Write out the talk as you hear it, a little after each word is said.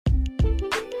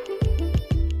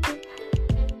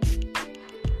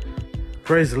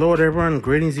Praise the Lord, everyone.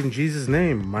 Greetings in Jesus'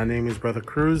 name. My name is Brother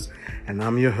Cruz, and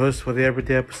I'm your host for the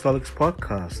Everyday Apostolics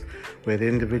podcast, where the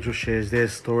individual shares their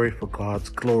story for God's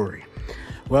glory.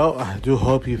 Well, I do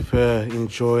hope you've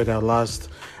enjoyed our last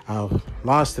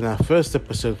and our first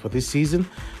episode for this season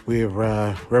with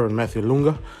Reverend Matthew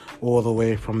Lunga, all the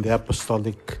way from the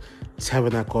Apostolic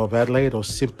Tabernacle of Adelaide, or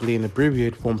simply in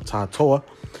abbreviated form, TATOA.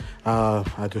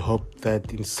 I do hope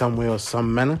that in some way or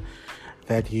some manner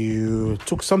that you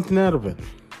took something out of it,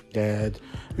 that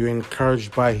you're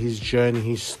encouraged by his journey,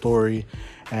 his story,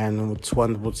 and it's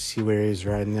wonderful to see where he is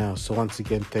right now. So once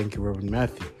again, thank you, Reverend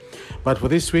Matthew. But for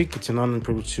this week, it's an honor and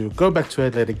privilege to go back to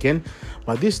Adelaide again,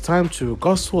 but this time to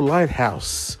Gospel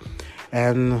Lighthouse.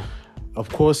 And of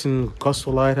course, in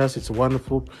Gospel Lighthouse, it's a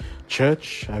wonderful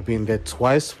church. I've been there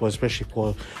twice, especially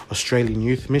for Australian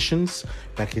Youth Missions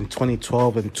back in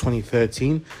 2012 and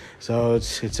 2013. So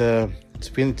it's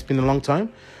been a long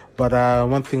time. But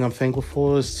one thing I'm thankful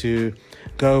for is to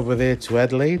go over there to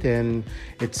Adelaide, and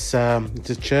it's a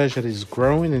church that is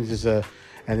growing, and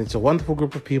it's a wonderful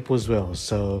group of people as well.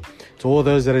 So to all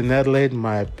those that are in Adelaide,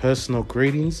 my personal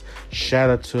greetings. Shout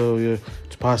out to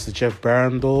Pastor Jeff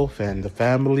Barendorf and the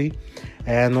family.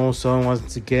 And also,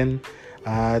 once again,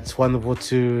 it's wonderful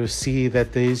to see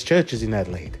that there's churches in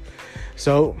Adelaide.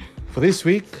 So for this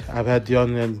week, I've had the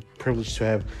honor and privilege to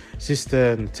have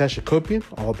Sister Natasha Kopian,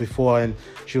 or before and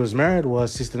she was married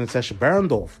was Sister Natasha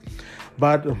Barendorf.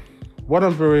 But what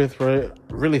I'm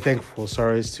really thankful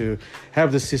for, is to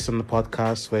have the sister on the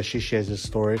podcast where she shares her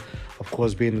story. Of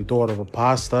course, being the daughter of a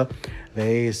pastor,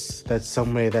 there is that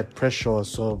some way that pressure or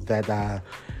sort of that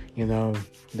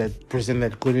that present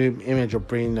that good image of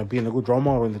being a good role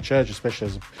model in the church, especially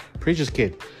as a preacher's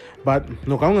kid. But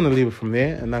look, I'm going to leave it from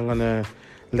there, and I'm going to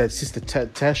let Sister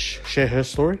Tash share her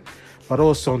story. But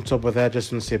also on top of that,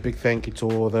 just want to say a big thank you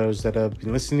to all those that have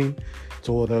been listening,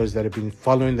 to all those that have been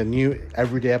following the new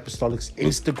Everyday Apostolics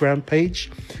Instagram page.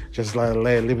 Just like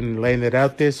laying it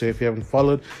out there. So if you haven't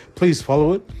followed, please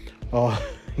follow it. Or,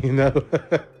 it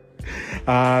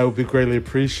would be greatly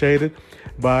appreciated.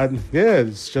 But yeah,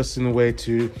 it's just in a way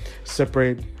to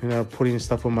separate, putting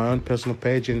stuff on my own personal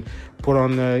page and put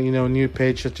on, a new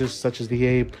page such as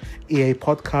the EA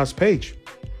podcast page.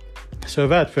 So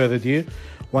without further ado,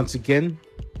 once again,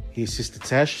 here's Sister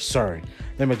Tash. Sorry,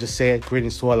 let me just say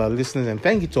greetings to all our listeners, and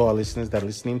thank you to all our listeners that are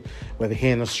listening, whether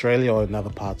here in Australia or in other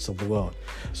parts of the world.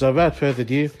 So without further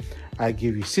ado, I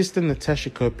give you Sister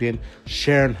Natasha Kopian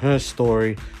sharing her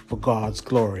story for God's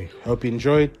glory. Hope you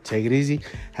enjoyed. Take it easy.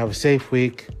 Have a safe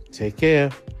week. Take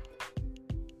care.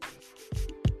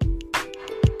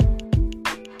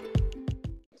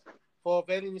 For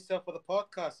availing yourself for the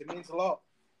podcast, it means a lot.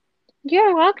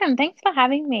 You're welcome. Thanks for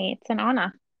having me. It's an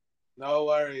honor. No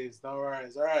worries. All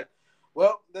right.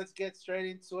 Well, let's get straight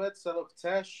into it. So look,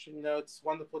 Tash, it's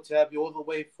wonderful to have you all the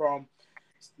way from,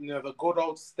 the good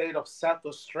old state of South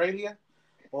Australia,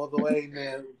 all the way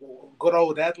in good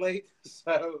old Adelaide.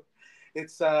 So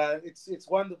it's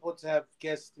wonderful to have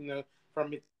guests,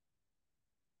 from it.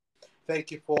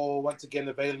 Thank you for once again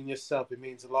availing yourself. It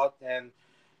means a lot. And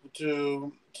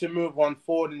to move on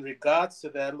forward in regards to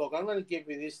that, look, I'm going to give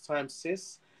you this time,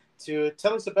 sis, to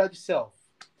tell us about yourself.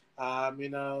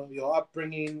 Your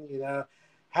upbringing,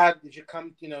 how did you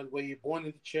come, were you born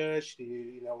in the church?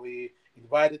 Were you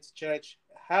invited to church?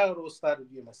 How it all started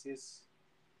with you, my sis?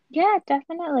 Yeah,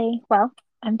 definitely. Well,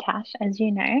 I'm Tash, as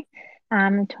you know.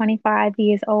 I'm 25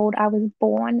 years old. I was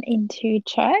born into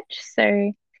church.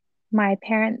 So my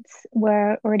parents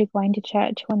were already going to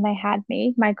church when they had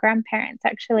me. My grandparents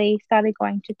actually started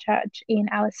going to church in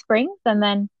Alice Springs. And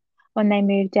then when they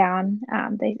moved down,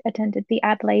 they attended the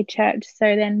Adelaide church.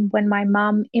 So then when my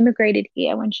mum immigrated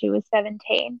here when she was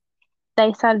 17,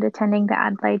 they started attending the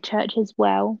Adelaide church as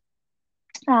well.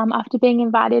 After being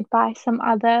invited by some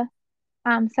other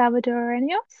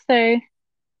Salvadorianos. So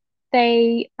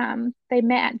they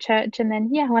met at church, and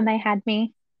then yeah, when they had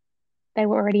me, they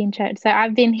were already in church. So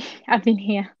I've been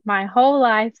here my whole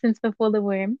life since before the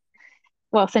womb.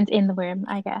 Well, since in the womb,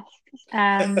 I guess.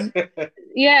 Um,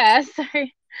 yeah. So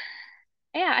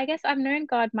yeah, I guess I've known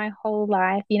God my whole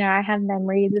life. I have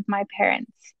memories of my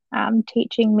parents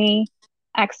teaching me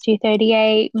Acts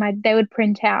 2:38. They would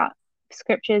print out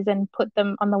scriptures and put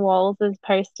them on the walls as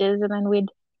posters, and then we'd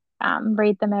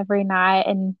read them every night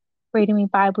and reading me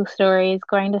Bible stories,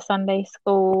 going to Sunday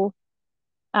school.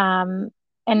 And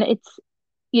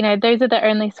those are the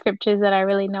only scriptures that I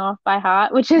really know off by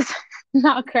heart, which is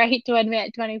not great to admit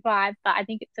at 25, but I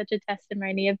think it's such a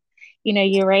testimony of,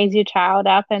 you raise your child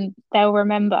up and they'll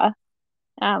remember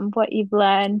what you've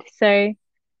learned. So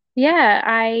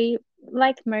yeah,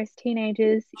 like most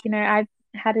teenagers, I've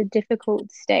had a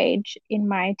difficult stage in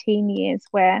my teen years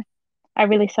where I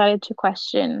really started to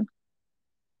question,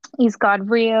 is God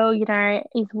real?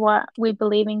 Is what we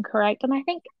believe in correct? And I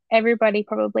think everybody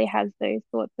probably has those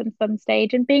thoughts at some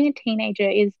stage. And being a teenager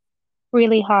is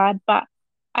really hard, but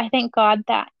I thank God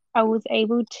that I was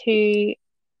able to,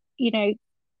 know,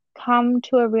 come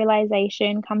to a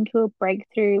realization, come to a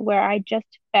breakthrough where I just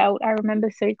felt, I remember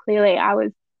so clearly,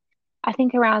 I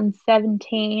think around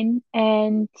 17,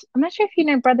 and I'm not sure if you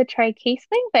know Brother Trey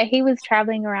Keesling, but he was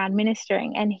traveling around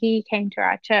ministering and he came to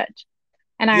our church.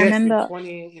 And I Yes, remember,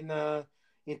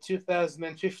 in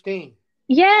 2015.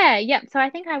 yeah, yep. So I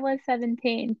think I was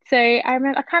 17. So I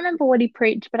can't remember what he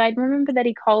preached, but I remember that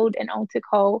he called an altar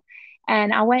call.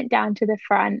 And I went down to the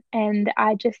front and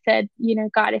I just said,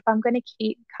 God, if I'm going to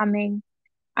keep coming,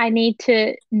 I need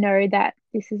to know that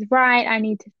this is right. I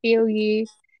need to feel you.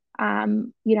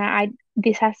 I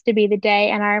this has to be the day.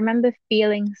 And I remember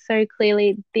feeling so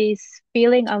clearly this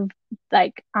feeling of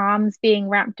like arms being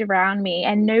wrapped around me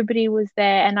and nobody was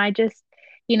there. And I just,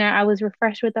 I was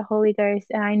refreshed with the Holy Ghost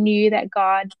and I knew that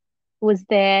God was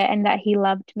there and that He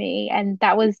loved me. And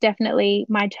that was definitely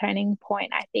my turning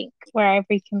point, I think, where I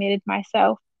recommitted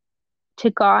myself to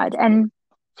God. And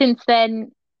since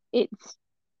then, it's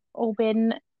all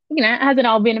been, it hasn't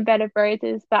all been a bed of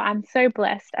roses, but I'm so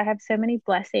blessed. I have so many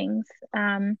blessings.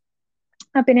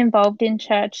 I've been involved in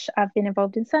church. I've been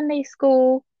involved in Sunday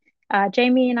school.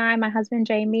 Jamie and I, my husband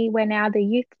Jamie, we're now the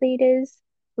youth leaders.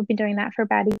 We've been doing that for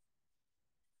about a year.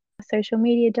 Social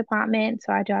media department.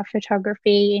 So I do our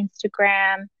photography,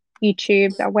 Instagram,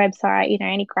 YouTube, our website,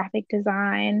 any graphic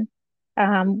design.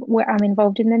 Where I'm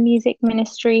involved in the music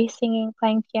ministry, singing,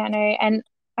 playing piano, and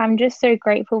I'm just so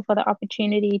grateful for the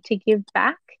opportunity to give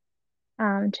back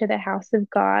to the house of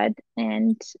God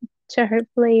and to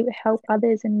hopefully help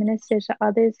others and minister to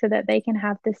others so that they can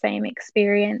have the same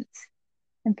experience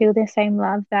and feel the same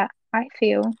love that I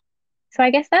feel. So I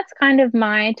guess that's kind of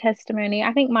my testimony.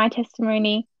 I think my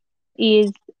testimony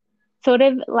is sort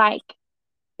of like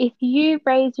if you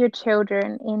raise your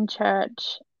children in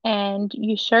church and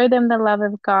you show them the love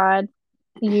of God,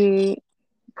 you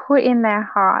put in their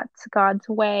hearts God's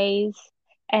ways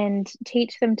and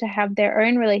teach them to have their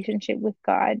own relationship with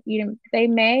God. They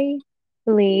may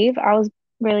leave. I was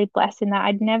really blessed in that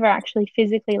I'd never actually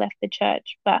physically left the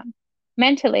church, but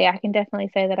mentally I can definitely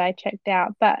say that I checked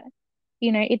out. But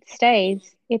it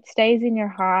stays. It stays in your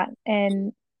heart.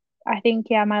 And I think,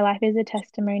 yeah, my life is a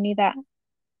testimony that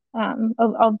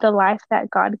of the life that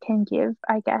God can give,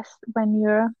 I guess, when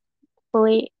you're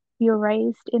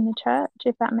raised in the church,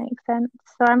 if that makes sense.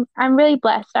 So I'm really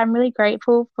blessed. I'm really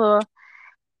grateful for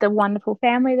the wonderful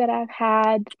family that I've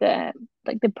had,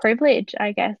 the privilege,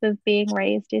 I guess, of being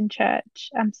raised in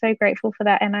church. I'm so grateful for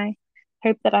that, and I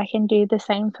hope that I can do the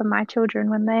same for my children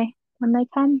when they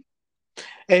come.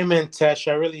 Amen, Tash.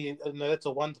 I really, that's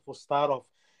a wonderful start off,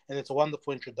 and it's a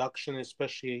wonderful introduction,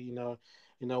 especially where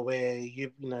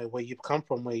where you've come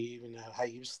from, where how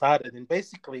you started, and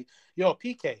basically you're a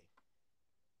PK.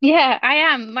 Yeah, I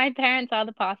am. My parents are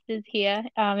the pastors here,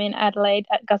 in Adelaide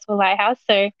at Gospel Lighthouse.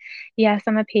 So, yes,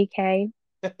 I'm a PK.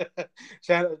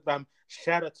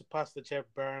 Shout out to Pastor Jeff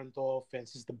Barendorf and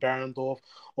Sister Barendorf,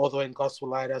 all the way in Gospel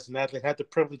Lighthouse in Adelaide. Had the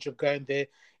privilege of going there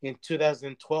in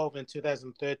 2012 and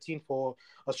 2013 for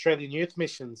Australian Youth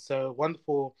Mission. So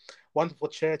wonderful, wonderful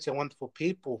church and wonderful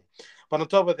people. But on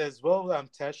top of that as well,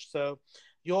 Tash. So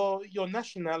your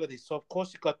nationality. So of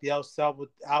course you got the El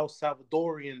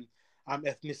Salvadorian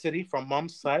ethnicity from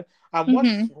mom's side.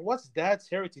 Hmm. What's dad's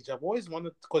heritage? I've always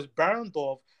wondered because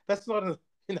Barendorf. That's not a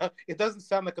it doesn't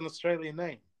sound like an Australian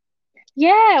name.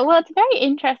 Yeah, well, it's very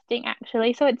interesting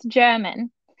actually. So it's German.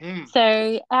 Mm.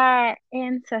 So our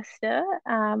ancestor,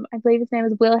 I believe his name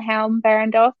was Wilhelm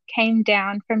Behrendorff, came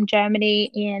down from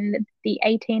Germany in the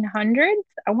 1800s.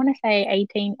 I want to say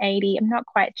 1880. I'm not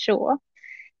quite sure.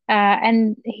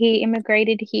 And he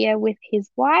immigrated here with his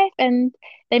wife, and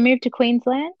they moved to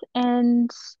Queensland and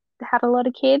had a lot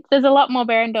of kids. There's a lot more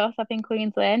Behrendorffs up in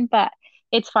Queensland, but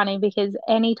it's funny because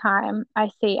anytime I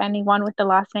see anyone with the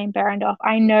last name Behrendorff,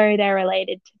 I know they're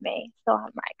related to me. So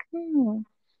I'm like,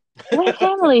 we're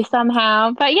family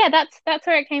somehow. But yeah, that's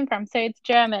where it came from. So it's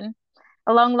German.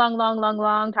 A long, long, long, long,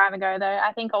 long time ago, though.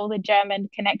 I think all the German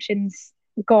connections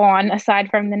gone aside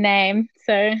from the name.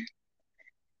 So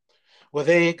Well,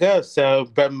 there you go. So,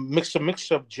 but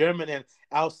mixture of German and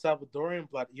El Salvadorian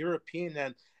blood, European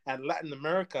and Latin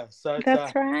America.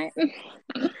 that's right.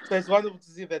 So it's wonderful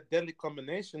to see that deadly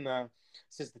combination,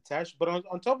 Sister Tash. But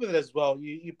on top of it as well,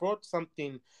 you brought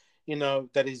something,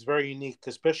 that is very unique,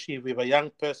 especially with a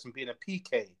young person being a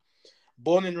PK.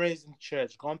 born and raised in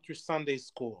church, gone through Sunday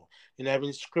school,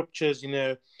 having scriptures,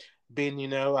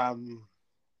 being, I'm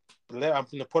going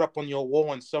to put up on your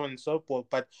wall and so on and so forth.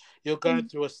 But you're going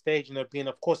Mm. through a stage, being,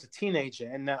 of course, a teenager,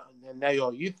 and now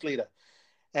you're a youth leader.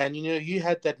 And you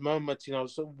had that moment,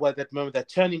 so what that moment, that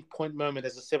turning point moment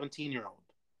as a 17-year-old.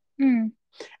 Mm.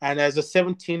 And as a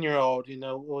 17-year-old, it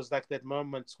was like that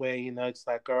moment where, it's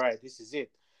like, all right, this is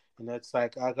it. It's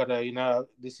like I gotta,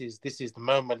 this is the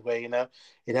moment where,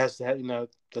 it has to have,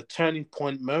 the turning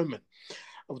point moment.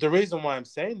 The reason why I'm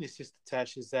saying this, Sister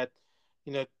Tash, is that,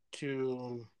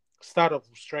 to start off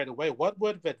straight away, what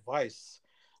word of advice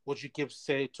would you give,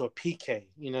 say, to a PK,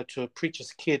 to a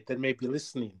preacher's kid that may be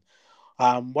listening?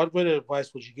 What word of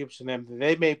advice would you give to them?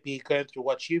 They may be going through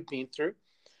what you've been through,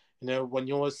 when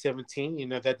you were 17,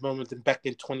 that moment back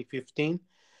in 2015.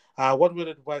 What word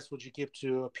of advice would you give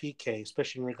to a PK,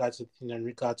 especially in regards to, in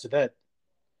regard to that?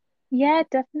 Yeah,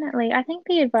 definitely. I think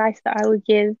the advice that I would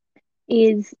give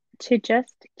is to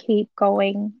just keep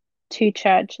going to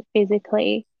church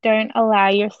physically. Don't allow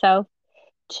yourself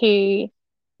to,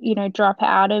 drop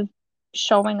out of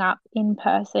showing up in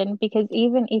person, because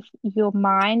even if your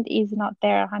mind is not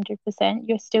there 100%,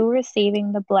 you're still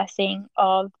receiving the blessing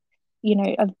of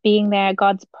being there,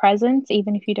 God's presence,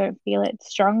 even if you don't feel it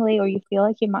strongly or you feel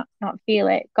like you might not feel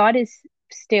it. God is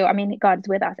still, I mean, God's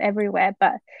with us everywhere,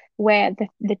 but where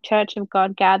the church of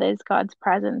God gathers, God's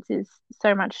presence is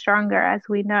so much stronger, as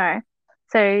we know.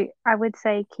 So I would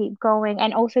say keep going.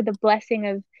 And also the blessing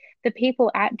of the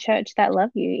people at church that love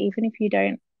you, even if you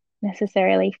don't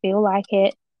necessarily feel like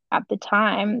it at the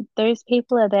time, those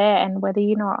people are there, and whether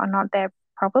you know it or not, they're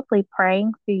probably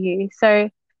praying for you. So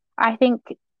I think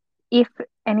if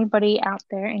anybody out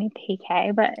there, any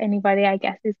PK, but anybody I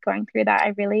guess is going through that,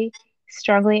 I really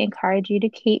strongly encourage you to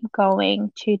keep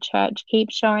going to church,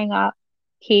 keep showing up,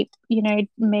 keep,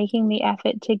 making the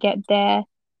effort to get there,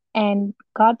 and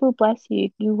God will bless you.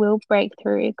 You will break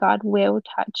through. God will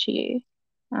touch you.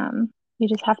 You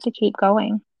just have to keep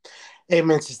going.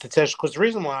 Amen, Sister Tesh. Because the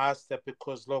reason why I asked that,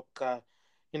 because look,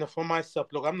 for myself,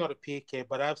 look, I'm not a PK,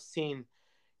 but I've seen,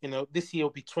 this year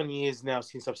will be 20 years now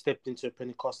since I've stepped into a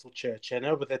Pentecostal church, and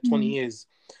over that 20 Mm, years,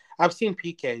 I've seen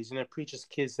PKs, preachers'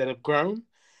 kids that have grown,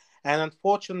 and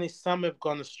unfortunately, some have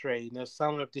gone astray.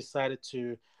 Some have decided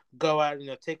to go out,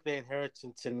 take their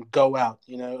inheritance and go out,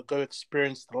 go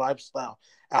experience the lifestyle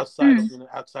outside of, mm,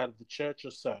 outside of the church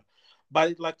or so.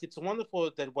 But like, it's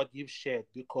wonderful that what you've shared,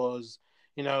 because,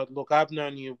 look, I've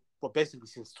known you, well, basically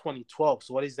since 2012.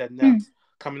 So what is that now? mm.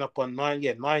 Coming up on 9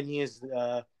 years.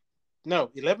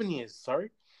 No, 11 years. Sorry,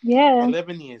 Yeah,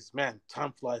 11 years. Man,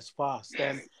 time flies fast.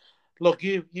 And look,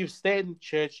 you've stayed in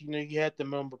church, you had the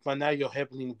moment, but now you're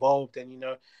heavily involved, and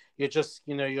you're just,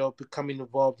 you're becoming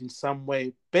involved in some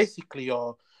way. Basically,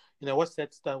 you're, what's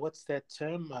that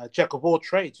term? Jack of all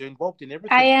trades. You're involved in I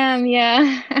everything. am.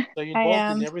 Yeah, So you're I involved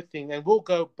in am. everything, and we'll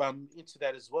go into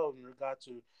that as well in regard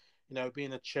to,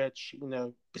 being a church,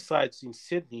 besides in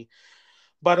Sydney.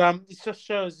 But it just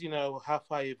shows, how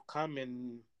far you've come,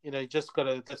 and you just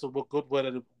gotta. That's a good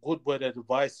word of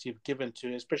advice you've given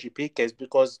to, especially PKs,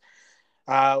 because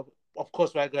uh, of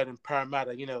course, I got in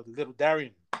Parramatta, the little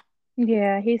Darian.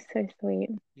 Yeah, he's so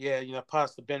sweet. Yeah,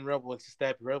 Pastor Ben Rebel and Sister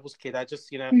Abby Rebel's kid. I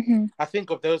just, Hmm. I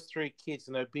think of those three kids,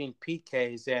 being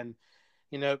PKs, and,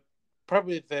 you know,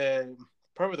 probably the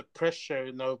probably the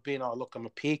pressure, being, oh, look, I'm a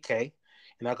PK,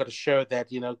 and I got to show that,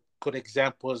 good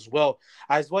example as well.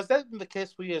 As was that the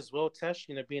case for you as well, Tash?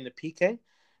 Being a PK?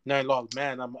 No, Lord,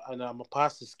 man, I'm a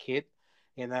pastor's kid.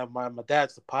 My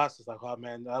dad's the pastor. It's like, oh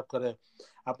man, I've got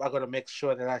to make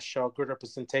sure that I show a good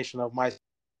representation of my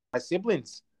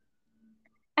siblings.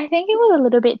 I think it was a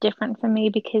little bit different for me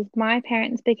because my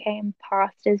parents became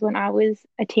pastors when I was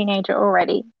a teenager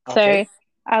already. Okay. So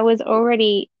I was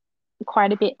already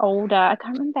quite a bit older. I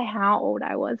can't remember how old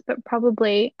I was, but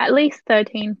probably at least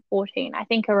 13, 14. I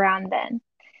think around then.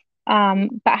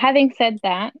 But having said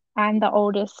that, I'm the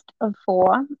oldest of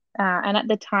four. And at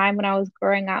the time when I was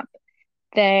growing up,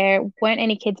 there weren't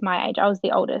any kids my age. I was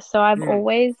the oldest. So I've Mm.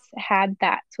 always had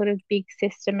that sort of big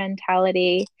sister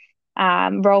mentality,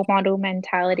 role model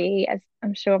mentality, as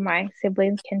I'm sure my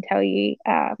siblings can tell you,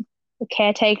 the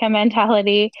caretaker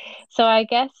mentality. So I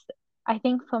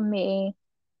think for me,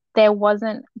 there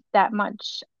wasn't that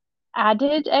much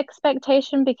added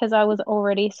expectation because I was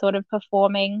already sort of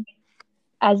performing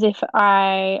as if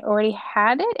I already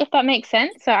had it, if that makes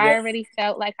sense. So I Yeah. already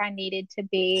felt like I needed to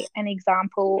be an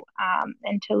example,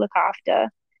 and to look after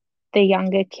the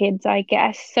younger kids, I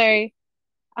guess. So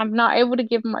I'm not able to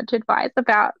give much advice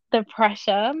about the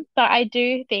pressure, but I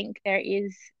do think there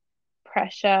is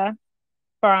pressure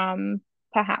from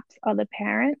perhaps other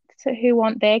parents who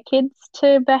want their kids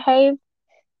to behave.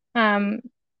 Um,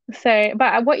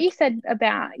 but what you said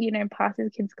about,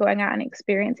 pastors' kids going out and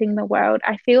experiencing the world,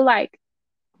 I feel like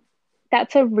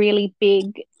that's a really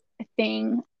big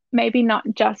thing. Maybe not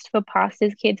just for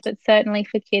pastors' kids, but certainly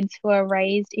for kids who are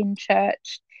raised in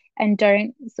church and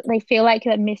they feel like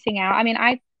they're missing out. I mean,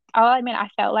 I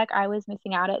felt like I was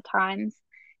missing out at times,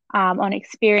 on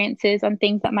experiences, on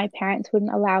things that my parents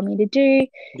wouldn't allow me to do,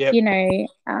 Yep.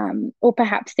 or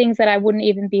perhaps things that I wouldn't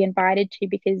even be invited to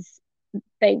because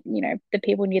the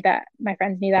people knew that my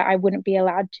friends knew that I wouldn't be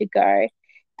allowed to go.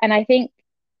 And I think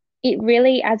it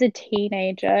really, as a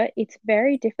teenager, it's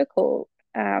very difficult,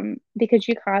 because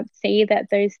you can't see that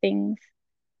those things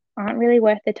aren't really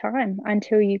worth the time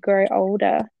until you grow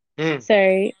older. Mm.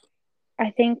 So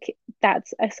I think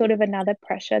that's a sort of another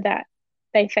pressure that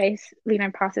they face,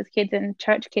 pastors' kids and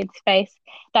church kids face.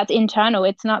 That's internal.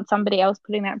 It's not somebody else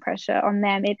putting that pressure on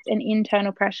them. It's an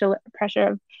internal pressure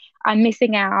of I'm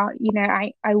missing out.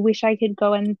 I wish I could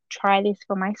go and try this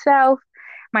for myself.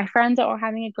 My friends are all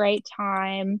having a great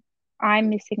time. I'm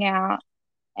missing out.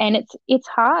 And it's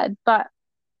hard, but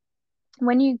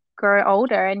when you grow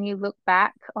older and you look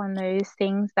back on those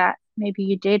things that maybe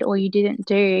you did or you didn't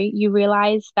do, you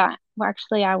realize that, well,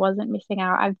 actually, I wasn't missing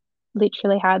out. I've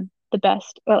literally had the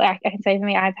best, well, I can say for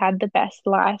me, I've had the best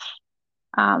life,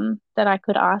 that I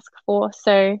could ask for.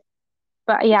 So,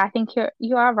 but yeah, I think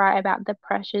you are right about the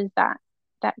pressures that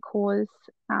cause,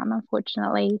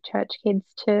 unfortunately, church kids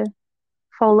to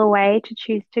fall away, to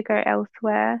choose to go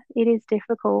elsewhere. It is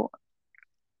difficult.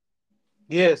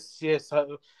 Yes, yes,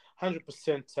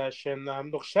 100%, Tash.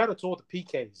 And look, shout out to all the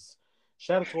PKs.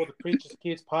 Shout out to all the preachers'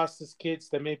 kids, pastors' kids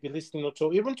that may be listening, or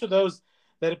to even to those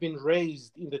that have been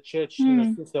raised in the church,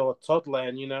 Mm, since they were toddler,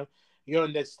 and you're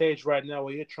on that stage right now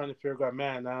where you're trying to figure out,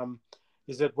 man,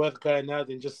 is it worth going out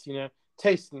and just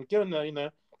tasting, giving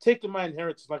taking my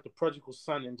inheritance like the prodigal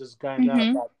son and just going out.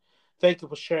 mm-hmm. But thank you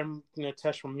for sharing,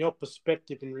 Tash, from your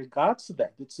perspective in regards to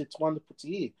that. It's wonderful to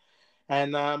hear.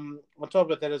 And on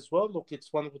top of that as well, look,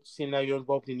 it's wonderful to see now you're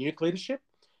involved in youth leadership.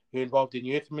 You're involved in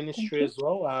youth Thank ministry you. as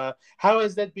well. How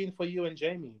has that been for you and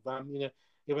Jamie?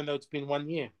 Even though it's been 1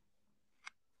 year.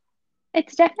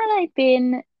 It's definitely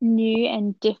been new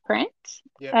and different.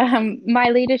 Yep. My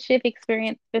leadership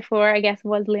experience before, I guess,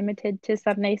 was limited to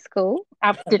Sunday school.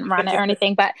 I didn't run it or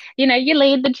anything, but you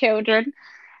lead the children.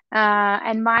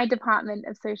 And my department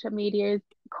of social media is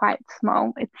quite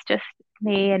small. It's just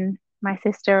me and my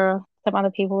sister, or some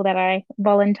other people that I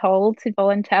volunteer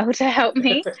to help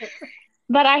me.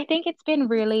 But I think it's been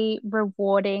really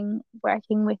rewarding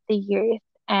working with the youth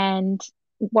and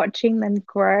watching them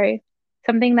grow.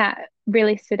 Something that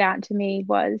really stood out to me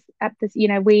was at this,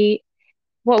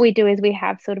 what we do is we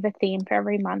have sort of a theme for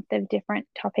every month of different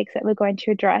topics that we're going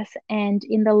to address. And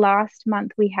in the last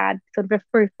month, we had sort of a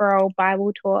free for all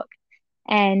Bible talk,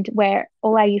 and where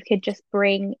all our youth could just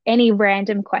bring any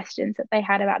random questions that they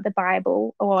had about the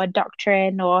Bible or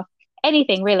doctrine or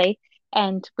anything really.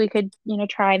 And we could,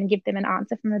 try and give them an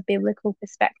answer from a biblical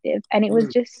perspective. And it was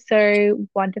Mm. just so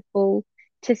wonderful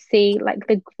to see like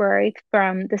the growth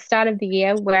from the start of the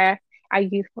year where our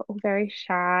youth were all very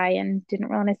shy and didn't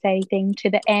want to say anything to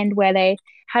the end where they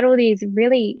had all these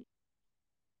really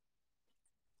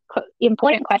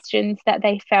important questions that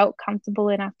they felt comfortable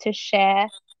enough to share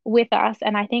with us.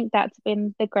 And I think that's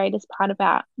been the greatest part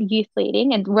about youth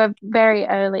leading. And we're very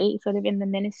early sort of in the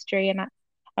ministry, and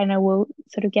I know we'll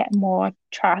sort of get more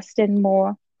trust and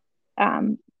more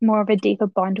of a deeper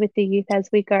bond with the youth as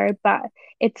we go. But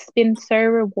it's been so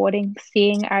rewarding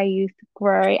seeing our youth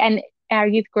grow and our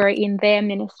youth grow in their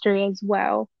ministry as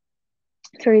well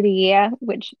through the year,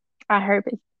 which I hope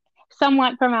is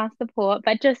somewhat from our support,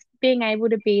 but just being able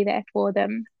to be there for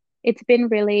them. It's been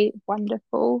really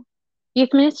wonderful.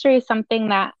 Youth ministry is something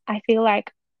that I feel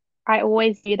like I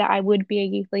always knew that I would be a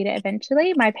youth leader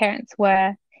eventually. My parents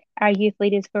were our youth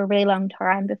leaders for a really long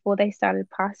time before they started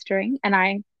pastoring, and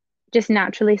I just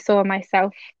naturally saw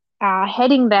myself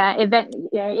heading there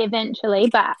eventually.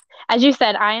 But as you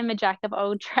said, I am a jack of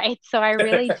all trades, so I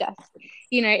really just,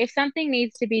 if something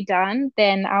needs to be done,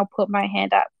 then I'll put my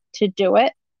hand up to do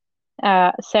it.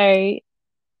 So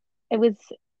it was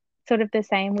sort of the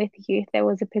same with youth. There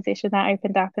was a position that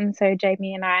opened up, and so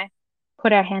Jamie and I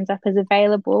put our hands up as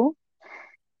available.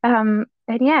 And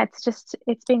yeah,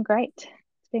 it's been great.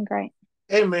 It's been great.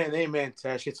 Amen, amen,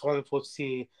 Tash. It's wonderful to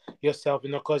see yourself,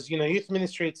 because youth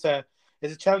ministry it's a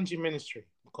challenging ministry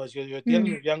because you're dealing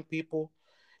Mm, with young people.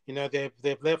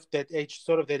 They've left that age,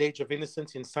 sort of that age of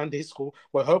innocence in Sunday school.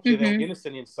 Well, hopefully they'll be mm-hmm.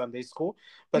 innocent in Sunday school,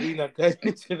 but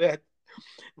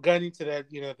going into that,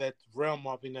 that realm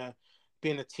of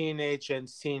being a teenager and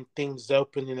seeing things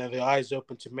open, their eyes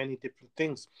open to many different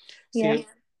things. Yeah. See,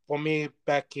 for me,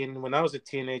 back in when I was a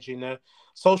teenager,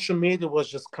 social media was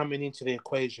just coming into the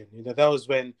equation. That was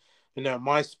when,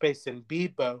 MySpace and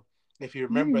Bebo, if you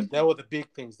remember, Mm. that were the big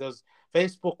things. Those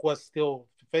Facebook was still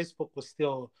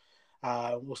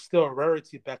a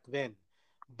rarity back then.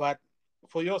 But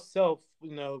for yourself,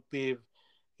 with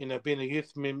being a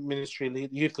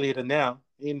youth leader now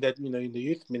in that in the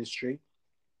youth ministry,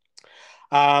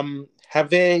 have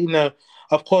they,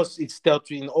 of course, it's dealt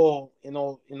with in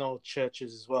all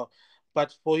churches as well.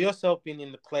 But for yourself being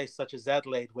in a place such as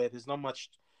Adelaide, where there's not much,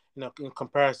 in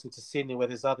comparison to Sydney, where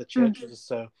there's other Mm. churches,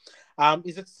 so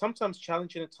is it sometimes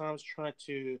challenging at times trying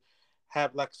to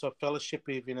have like sort of fellowship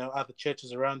with other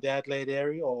churches around the Adelaide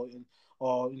area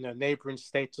or neighboring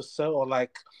states or so, or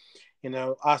like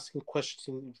asking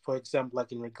questions, for example,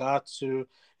 like in regard to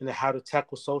how to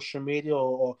tackle social media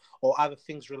or other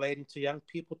things relating to young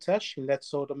people, Tash, in that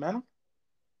sort of manner?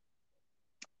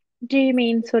 Do you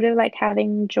mean sort of like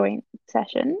having joint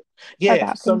sessions Yeah, about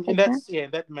things some in like that that? yeah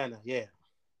in that manner, yeah.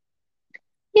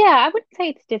 Yeah, I wouldn't say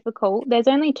it's difficult. There's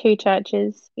only two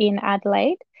churches in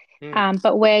Adelaide, Mm,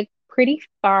 but we're pretty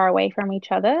far away from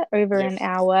each other, over an yes.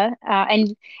 hour.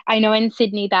 And I know in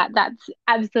Sydney that's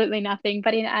absolutely nothing,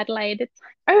 but in Adelaide it's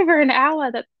over an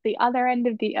hour. That's the other end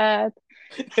of the earth.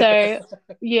 So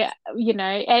yeah,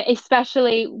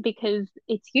 especially because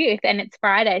it's youth and it's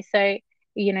Friday. So,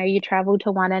 you travel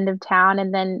to one end of town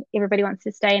and then everybody wants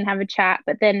to stay and have a chat.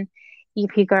 But then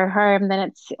if you go home, then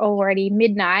it's already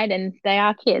midnight and they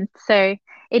are kids. So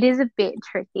it is a bit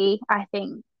tricky, I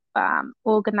think,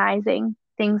 organizing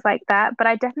things like that. But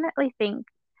I definitely think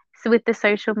so with the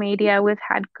social media, we've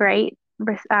had great,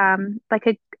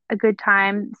 like a good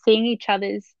time seeing each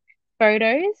other's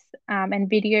photos and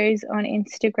videos on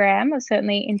Instagram. I've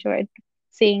certainly enjoyed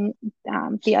seeing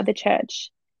the other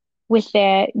church with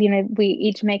we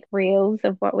each make reels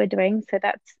of what we're doing. So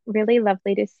that's really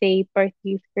lovely to see both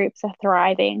youth groups are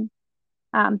thriving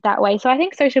that way. So I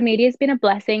think social media has been a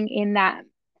blessing in that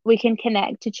we can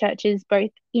connect to churches both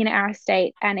in our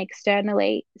state and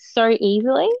externally so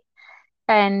easily.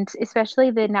 And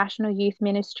especially the National Youth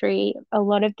Ministry, a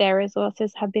lot of their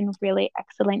resources have been really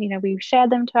excellent. We share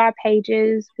them to our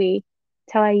pages. We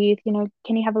tell our youth,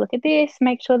 can you have a look at this?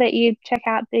 Make sure that you check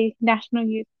out the National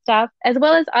Youth stuff as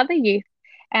well as other youth.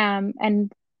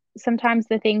 And sometimes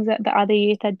the things that the other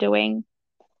youth are doing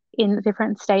in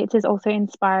different states is also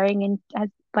inspiring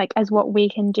and as what we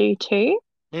can do too.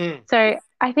 Mm, So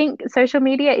I think social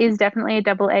media is definitely a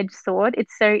double-edged sword.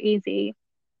 It's so easy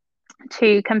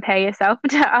to compare yourself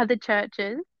to other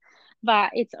churches, but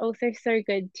it's also so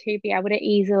good to be able to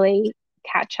easily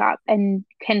catch up and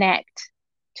connect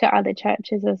to other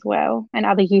churches as well and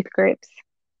other youth groups.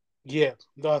 yeah,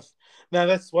 that's now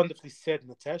that's wonderfully said,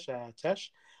 Natasha,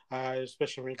 Tash,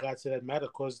 especially in regards to that matter,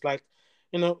 because like,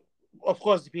 you know, of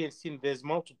course, being seen, there's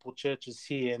multiple churches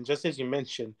here, and just as you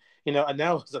mentioned, an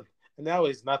hour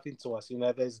is nothing to us.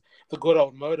 There's the good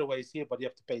old motorways here, but you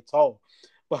have to pay toll.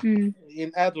 But Mm.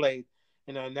 in Adelaide,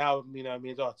 now I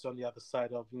mean, it's on the other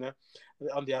side of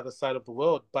on the other side of the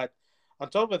world. But on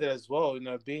top of that as well,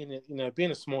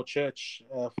 being a small church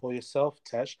for yourself,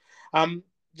 Tash, um,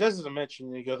 just as I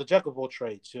mentioned, you're the jack of all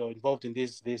trades. You're involved in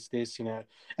this,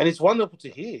 and it's wonderful to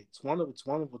hear. It's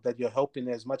wonderful that you're helping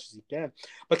as much as you can.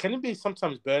 But can it be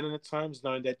sometimes burdening at times,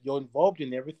 knowing that you're involved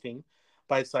in everything,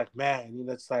 but it's like, man,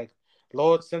 it's like,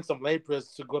 Lord, send some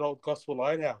laborers to good old Gospel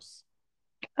Lighthouse.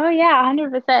 Oh yeah,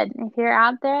 100%. If you're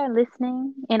out there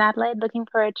listening in Adelaide looking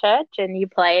for a church and you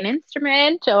play an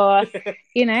instrument or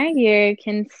you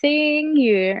can sing,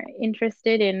 you're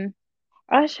interested in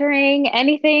ushering,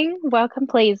 anything, welcome,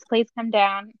 please come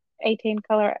down. 8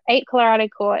 Colorado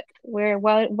Court. We're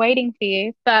waiting for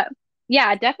you. But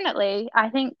yeah, definitely. I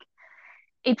think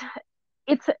it's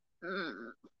it's mm,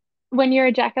 when you're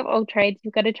a jack of all trades,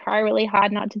 you've got to try really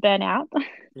hard not to burn out. So,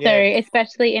 Yeah.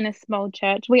 especially in a small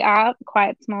church, we are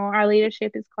quite small. Our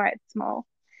leadership is quite small.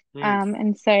 Mm.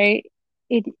 And so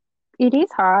it it is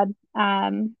hard.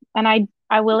 And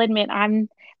I will admit I'm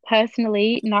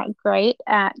personally not great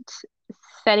at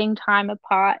setting time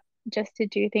apart just to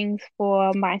do things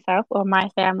for myself or my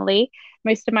family.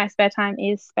 Most of my spare time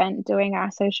is spent doing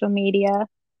our social media,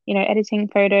 editing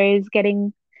photos,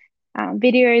 getting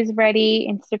videos ready.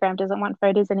 Instagram doesn't want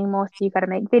photos anymore, so you got to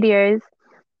make videos.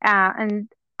 And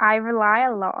I rely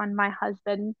a lot on my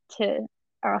husband to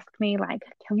ask me, like,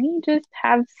 can we just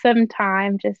have some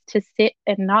time just to sit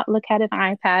and not look at an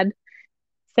iPad?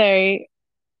 So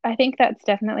I think that's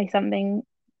definitely something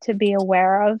to be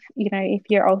aware of. If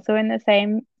you're also in the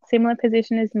same similar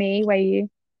position as me, where you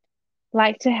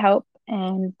like to help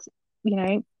and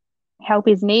help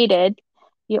is needed,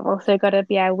 you've also got to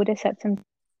be able to set some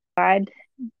aside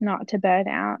not to burn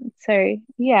out. So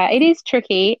yeah, it is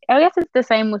tricky. I guess it's the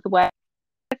same with work.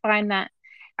 I find that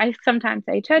I sometimes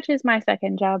say church is my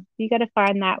second job. You got to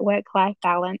find that work-life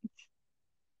balance.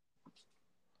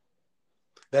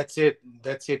 That's it.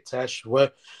 That's it, Tash. Well,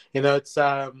 it's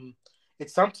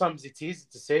sometimes it's easy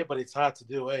to say, but it's hard to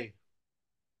do, eh?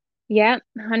 Yeah,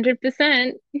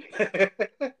 100%.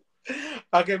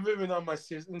 Okay, moving on, my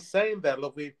sis. In saying that,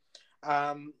 look, we've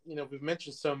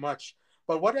mentioned so much,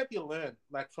 but what have you learned,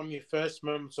 like from your first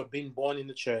moments of being born in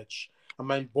the church? I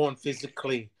mean, born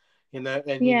physically, and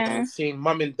Yeah. seeing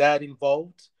mum and dad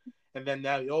involved, and then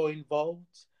now you're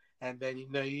involved, and then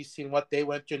you've seen what they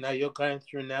went through. Now you're going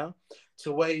through now,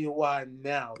 to where you are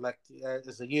now, like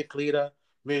as a youth leader,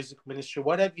 music ministry.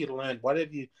 What have you learned? What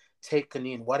have you taken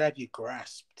in? What have you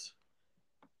grasped?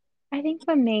 I think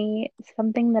for me,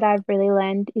 something that I've really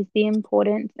learned is the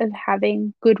importance of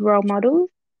having good role models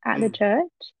at the Mm,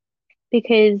 church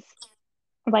because,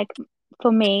 like,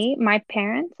 for me, my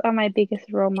parents are my biggest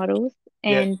role models.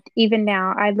 yeah. And even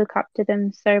now, I look up to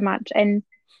them so much. And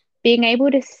being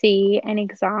able to see an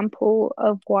example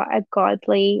of what a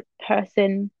godly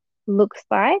person looks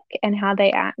like and how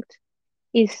they act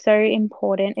is so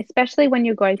important, especially when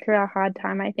you're going through a hard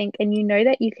time, I think, and you know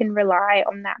that you can rely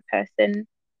on that person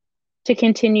to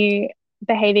continue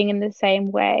behaving in the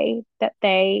same way that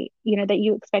that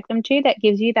you expect them to, that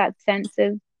gives you that sense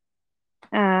of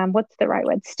what's the right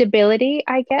word? Stability,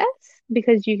 I guess,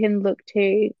 because you can look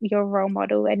to your role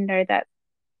model and know that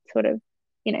sort of,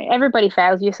 everybody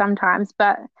fails you sometimes,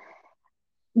 but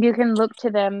you can look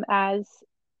to them as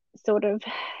sort of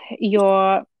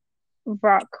your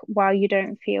rock while you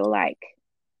don't feel like,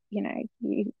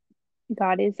 you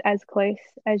God is as close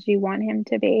as you want him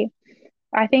to be.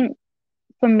 I think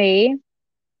for me,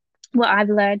 what I've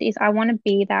learned is I want to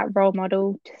be that role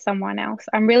model to someone else.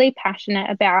 I'm really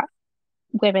passionate about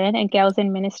women and girls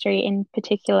in ministry in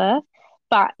particular.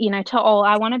 But, to all,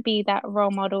 I want to be that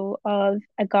role model of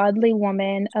a godly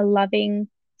woman, a loving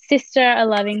sister, a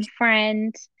loving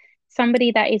friend,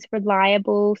 somebody that is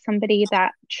reliable, somebody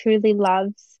that truly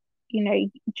loves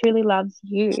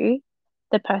you,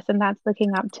 the person that's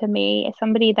looking up to me,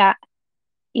 somebody that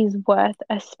is worth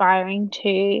aspiring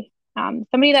to,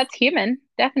 somebody that's human,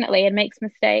 definitely, and makes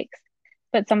mistakes,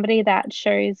 but somebody that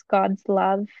shows God's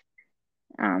love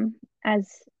um, as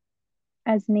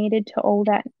needed to all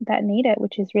that need it,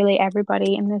 which is really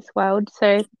everybody in this world.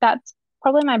 So that's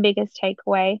probably my biggest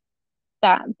takeaway,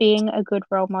 that being a good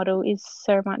role model is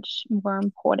so much more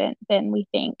important than we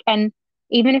think. And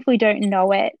even if we don't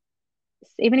know it,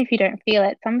 even if you don't feel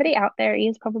it, somebody out there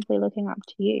is probably looking up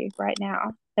to you right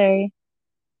now. So,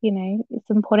 it's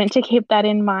important to keep that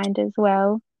in mind as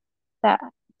well, that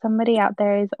somebody out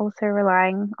there is also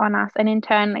relying on us. And in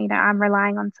turn, I'm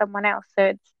relying on someone else. So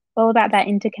it's all about that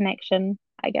interconnection,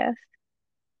 I guess.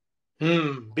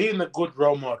 Being a good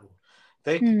role model.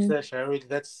 Thank you, Hmm. Tash. I really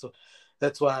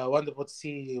that's why I wonderful to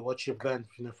see what you've learned,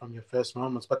 from your first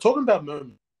moments. But talking about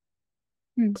moments,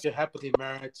 Hmm. you're happily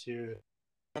married to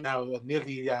now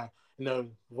nearly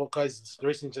what guys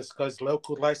recently just got his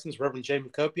local license, Reverend Jamie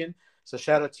Copian. So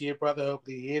shout out to you, brother.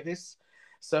 Hopefully you hear this.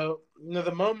 So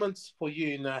the moments for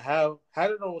you, how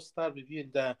did it all start with you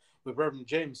and with Reverend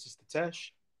James, Sister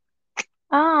Tash?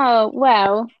 Oh,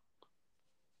 well,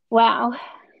 wow.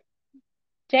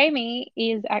 Jamie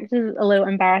is actually a little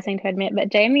embarrassing to admit,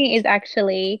 but Jamie is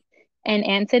actually an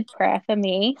answered prayer for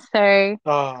me. So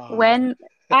Ah, when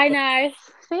I know,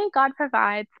 see, God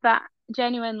provides, but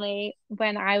genuinely,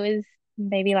 when I was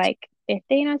maybe like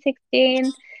 15 or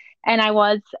 16, and I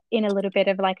was in a little bit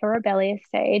of like a rebellious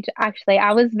stage, actually,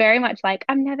 I was very much like,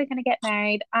 I'm never going to get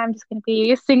married. I'm just going to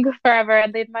be single forever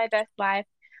and live my best life.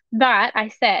 But I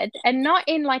said, and not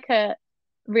in like a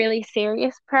really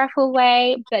serious, prayerful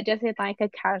way, but just in like a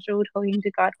casual talking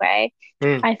to God way.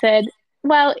 mm, I said,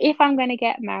 well, if I'm going to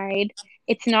get married,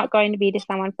 it's not going to be to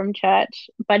someone from church.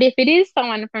 But if it is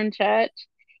someone from church,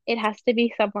 it has to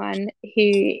be someone who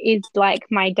is like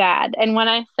my dad. And when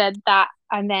I said that,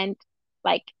 I meant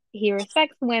like he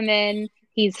respects women,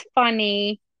 he's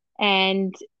funny,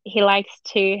 and he likes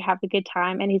to have a good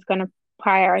time, and he's going to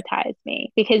prioritize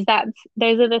me because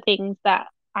those are the things that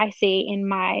I see in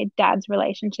my dad's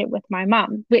relationship with my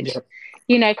mum, which,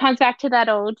 yeah, comes back to that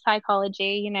old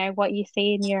psychology, what you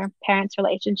see in your parents'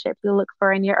 relationship, you look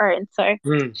for in your own. So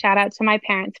mm, shout out to my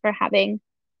parents for having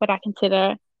what I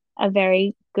consider a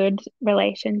very good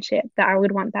relationship, that I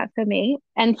would want that for me.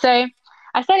 And so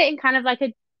I said it in kind of like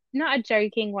not a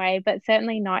joking way, but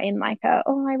certainly not in like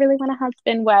oh, I really want a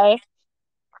husband way.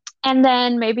 And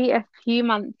then maybe a few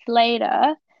months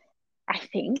later, I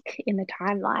think, in the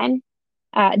timeline.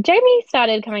 Jamie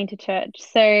started coming to church.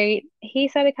 So he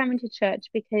started coming to church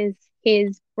because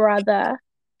his brother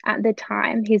at the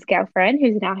time, his girlfriend,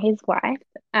 who's now his wife,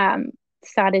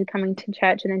 started coming to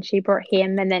church, and then she brought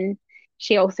him, and then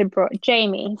she also brought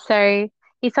Jamie. So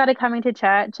he started coming to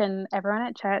church, and everyone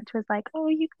at church was like, "Oh,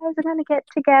 you guys are gonna get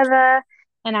together."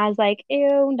 And I was like,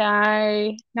 "Ew,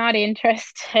 no, not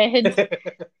interested."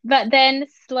 But then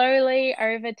slowly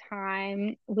over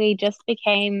time, we just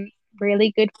became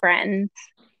really good friends.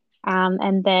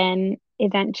 And then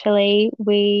eventually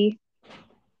we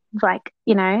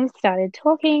started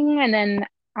talking, and then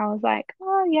I was like,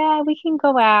 oh yeah, we can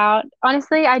go out.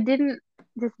 Honestly, I didn't,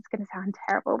 this is going to sound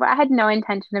terrible, but I had no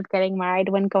intention of getting married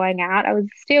when going out. I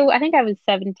think I was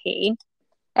 17,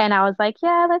 and I was like,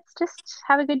 yeah, let's just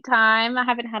have a good time. I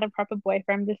haven't had a proper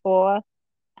boyfriend before.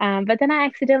 But then I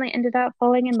accidentally ended up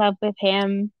falling in love with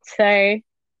him. So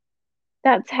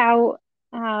that's how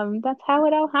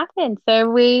it all happened. So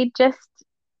we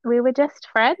were just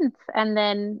friends, and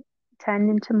then turned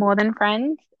into more than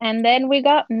friends, and then we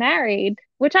got married,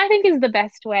 which I think is the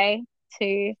best way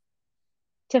to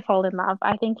fall in love.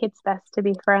 I think it's best to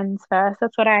be friends first.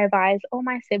 That's what I advise all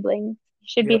my siblings. You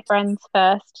should Yep. be friends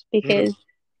first, Mm. because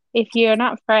if you're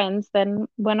not friends, then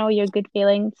when all your good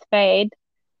feelings fade,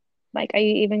 like, are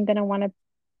you even going to want to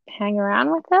hang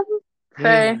around with them? So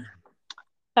Mm.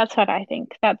 that's what I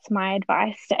think. That's my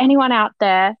advice to anyone out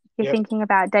there. If you're Yep. thinking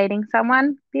about dating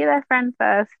someone, be their friend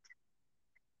first.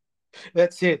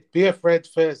 That's it. Be a friend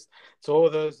first. To all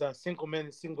those single men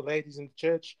and single ladies in the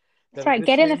church That's that are right.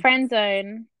 Get in the listening. friend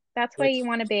zone. That's where That's you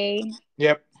want to be.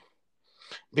 Yep.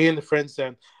 Be in the friend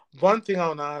zone. One thing I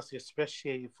want to ask you,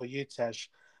 especially for you, Tash,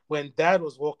 when Dad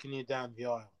was walking you down the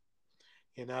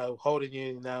aisle, holding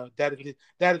you,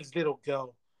 that is little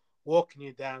girl walking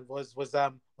you down. Was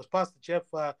Pastor Jeff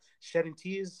shedding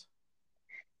tears?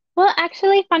 Well,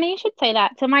 actually, funny you should say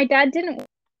that. So my dad didn't,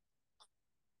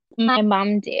 my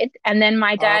mum did, and then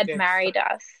my Oh, dad okay. married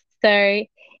us. So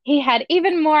he had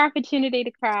even more opportunity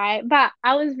to cry. But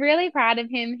I was really proud of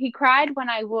him. He cried when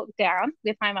I walked down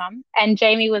with my mum, and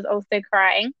Jamie was also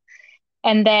crying.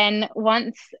 And then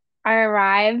once I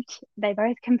arrived, they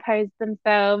both composed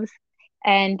themselves,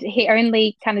 and he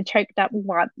only kind of choked up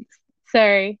once.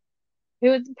 So it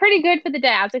was pretty good for the day.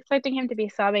 I was expecting him to be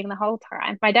sobbing the whole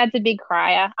time. My dad's a big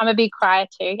crier. I'm a big crier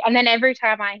too. And then every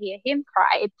time I hear him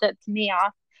cry, it sets me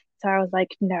off. So I was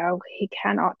like, no, he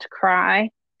cannot cry.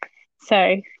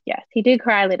 So yes, he did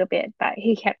cry a little bit, but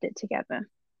he kept it together.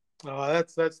 Oh,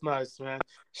 that's nice, man.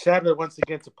 Shout out once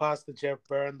again to Pastor Jeff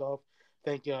Burndorf.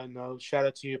 Thank you, and shout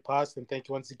out to you, Pastor, and thank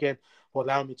you once again for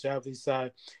allowing me to have this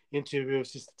interview with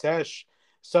Sister Tash.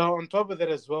 So on top of that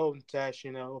as well, Tash,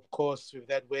 of course, with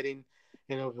that wedding,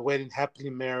 the wedding happily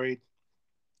married,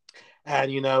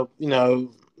 and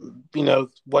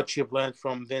what you've learned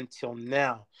from then till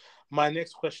now. My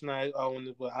next question I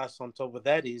want to ask on top of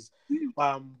that is,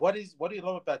 what do you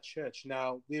love about church?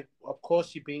 Now, with of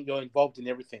course you're involved in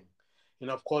everything,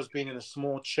 of course being in a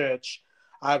small church.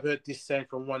 I've heard this saying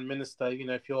from one minister,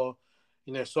 if you're,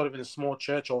 sort of in a small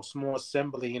church or small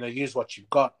assembly, use what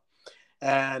you've got.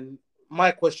 And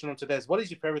my question on today is, what is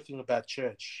your favorite thing about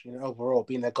church, overall,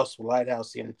 being a gospel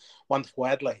lighthouse in wonderful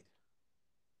Adelaide?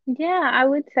 Yeah, I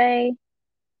would say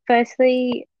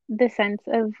firstly, the sense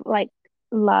of like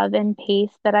love and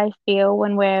peace that I feel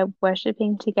when we're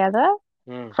worshiping together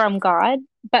Mm, from God.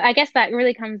 But I guess that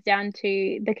really comes down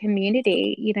to the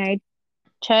community.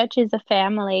 Church is a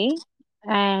family,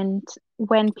 and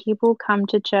when people come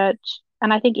to church,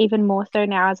 and I think even more so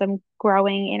now as I'm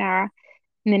growing in our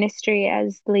ministry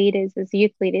as leaders, as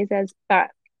youth leaders, as but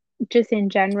just in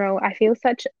general, I feel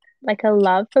such like a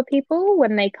love for people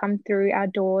when they come through our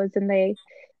doors, and they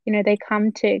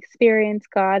come to experience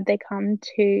God, they come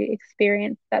to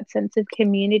experience that sense of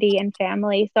community and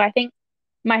family. So I think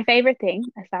my favorite thing,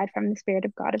 aside from the Spirit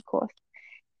of God, of course,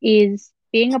 is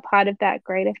being a part of that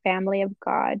greater family of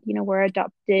God. We're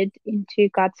adopted into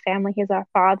God's family. He's our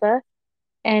Father.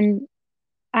 And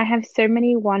I have so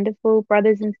many wonderful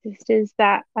brothers and sisters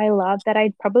that I love that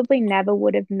I probably never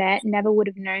would have met, never would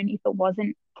have known if it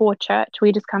wasn't for church.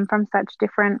 We just come from such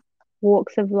different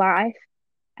walks of life.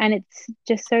 And it's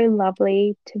just so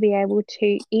lovely to be able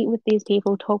to eat with these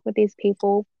people, talk with these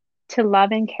people, to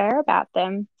love and care about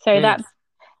them. So mm.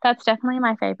 that's definitely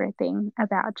my favorite thing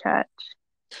about church.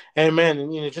 Amen.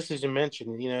 And just as you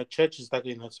mentioned, church is like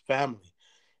it's family,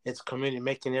 it's community,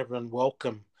 making everyone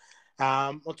welcome.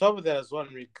 On top of that as well,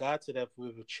 in regard to that,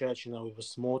 with a church, with a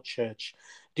small church,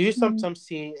 do you Mm. sometimes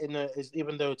see,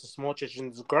 even though it's a small church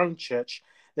and it's a growing church,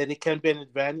 that it can be an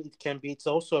advantage. It's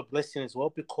also a blessing as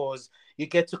well because you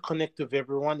get to connect with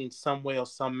everyone in some way or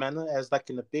some manner. As like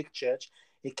in a big church,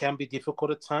 it can be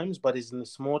difficult at times, but as in a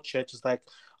small church, it's like,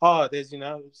 oh, there's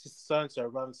sister so and so,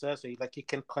 brother so and so. Like you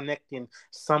can connect in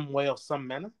some way or some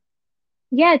manner.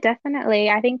 Yeah, definitely.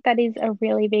 I think that is a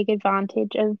really big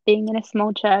advantage of being in a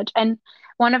small church. And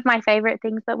one of my favorite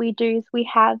things that we do is we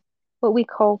have what we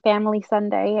call Family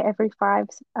Sunday every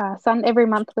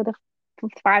month with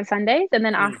 5 Sundays. And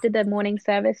then Mm. after the morning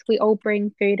service, we all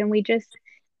bring food and we just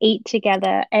eat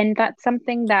together. And that's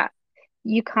something that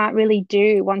you can't really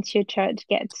do once your church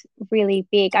gets really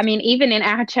big. I mean, even in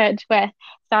our church, we're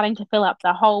starting to fill up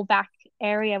the whole back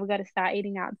area. We've got to start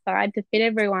eating outside to fit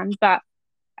everyone. But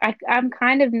I'm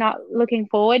kind of not looking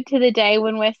forward to the day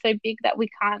when we're so big that we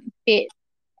can't fit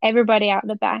everybody out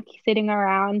the back sitting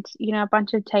around, a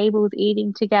bunch of tables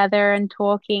eating together and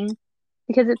talking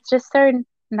because it's just so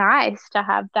nice to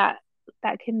have that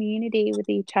community with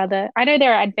each other. I know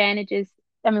there are advantages.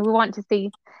 I mean, we want to see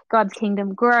God's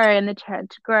kingdom grow and the church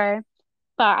grow,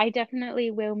 but I definitely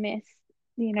will miss,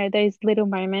 those little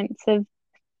moments of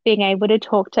being able to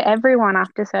talk to everyone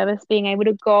after service, being able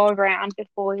to go around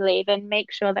before we leave and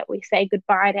make sure that we say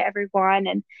goodbye to everyone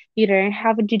and, did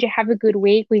you have a good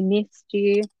week? We missed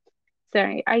you.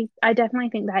 So I definitely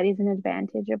think that is an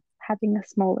advantage of having a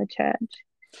smaller church.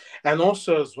 And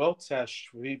also as well, Tash,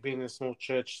 we being in a small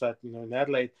church that in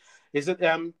Adelaide, is it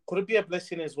could it be a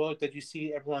blessing as well that you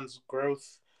see everyone's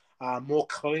growth more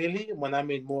clearly? When I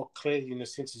mean more clearly,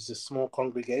 since it's a small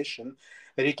congregation,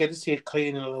 that you get to see it clearly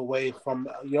in a way from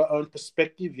your own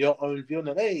perspective, your own view,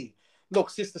 and hey, look,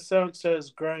 Sister So and So is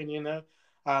growing, in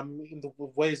the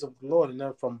ways of the Lord,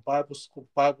 from Bible school,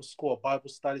 Bible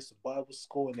studies to Bible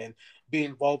school, and then be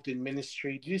involved in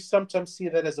ministry. Do you sometimes see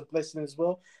that as a blessing as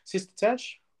well, Sister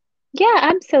Tash? Yeah,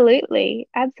 absolutely.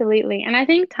 Absolutely. And I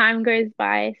think time goes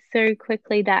by so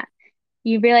quickly that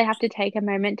you really have to take a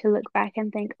moment to look back and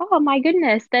think, oh my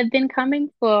goodness, they've been coming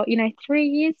for, 3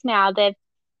 years now. They've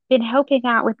been helping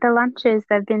out with the lunches.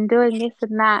 They've been doing this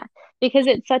and that because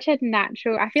I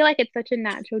feel like it's such a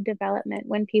natural development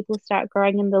when people start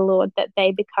growing in the Lord that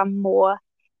they become more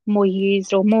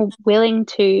used or more willing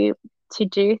to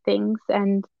do things.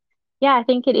 And yeah, I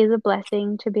think it is a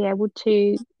blessing to be able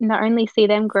to not only see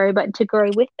them grow, but to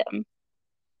grow with them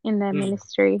in their Mm.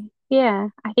 ministry. Yeah,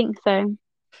 I think so.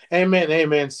 Amen,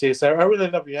 amen, sis. I really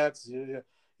love your answers.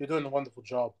 You're doing a wonderful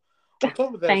job. On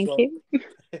top of that as Thank well, you.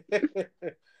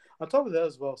 on top of that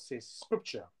as well, sis,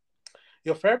 scripture.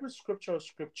 Your favorite scripture or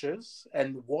scriptures,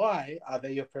 and why are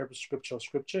they your favorite scripture or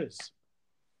scriptures?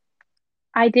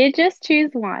 I did just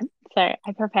choose one, so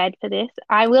I prepared for this.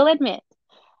 I will admit,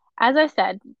 as I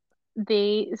said,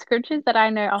 the scriptures that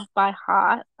I know off by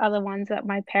heart are the ones that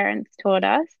my parents taught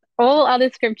us. All other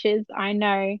scriptures I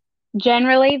know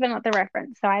generally, but not the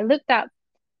reference. So I looked up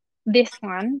this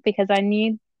one because I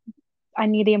knew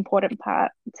the important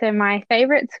part. So my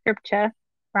favorite scripture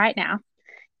right now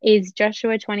is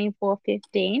Joshua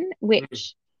 24:15, Mm.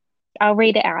 which I'll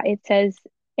read it out. It says,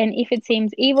 "And if it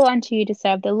seems evil unto you to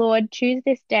serve the Lord, choose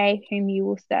this day whom you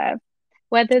will serve,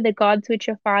 whether the gods which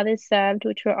your fathers served,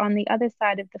 which were on the other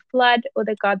side of the flood, or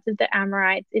the gods of the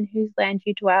Amorites in whose land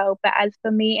you dwell. But as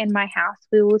for me and my house,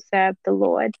 we will serve the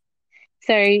Lord."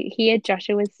 So here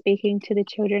Joshua is speaking to the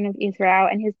children of Israel,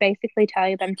 and he's basically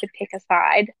telling them to pick a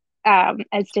side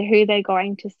as to who they're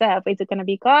going to serve. Is it going to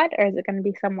be God or is it going to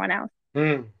be someone else?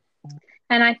 Mm.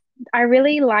 And I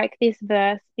really like this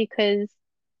verse because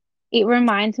it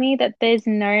reminds me that there's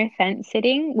no fence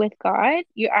sitting with God.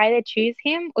 You either choose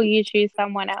him or you choose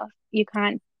someone else. You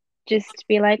can't just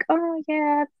be like, oh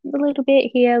yeah, a little bit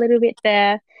here, a little bit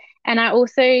there. And I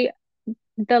also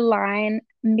the line,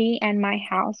 me and my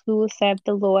house, we will serve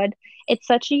the Lord. It's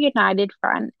such a united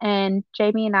front, and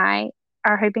Jamie and I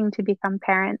are hoping to become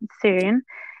parents soon.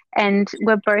 And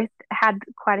we've both had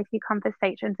quite a few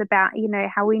conversations about,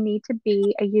 how we need to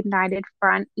be a united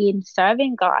front in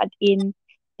serving God, in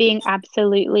being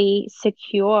absolutely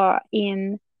secure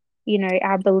in,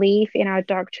 our belief in our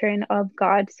doctrine of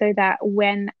God, so that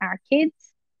when our kids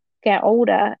get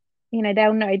older,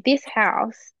 they'll know this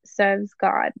house serves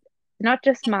God, not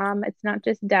just mom, it's not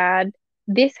just dad.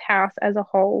 This house as a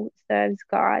whole serves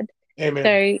God. Amen.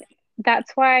 So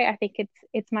that's why I think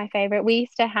it's my favorite. We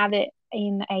used to have it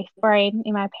in a frame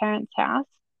in my parents' house.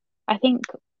 I think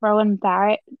Rowan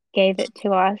Barrett gave it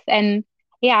to us, and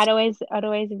yeah, I'd always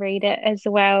read it as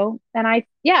well. And I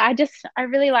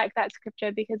really like that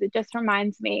scripture because it just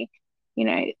reminds me, you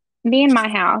know, me and my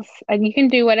house, and you can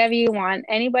do whatever you want.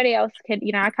 Anybody else can,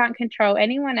 I can't control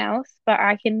anyone else, but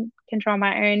I can control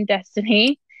my own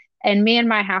destiny. And me and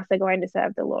my house are going to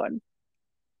serve the Lord.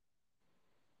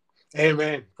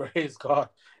 Amen. Praise God.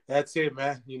 That's it,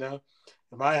 man. In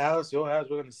my house, your house,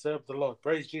 we're going to serve the Lord.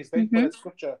 Praise Jesus. Thank you for Mm-hmm. that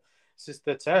scripture,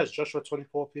 Sister Taz, Joshua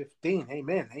 24:15.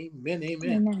 Amen. Amen.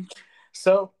 Amen. Amen.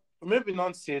 So, moving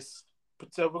on, sis,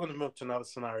 we're going to move to another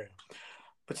scenario.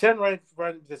 Pretend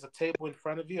there's a table in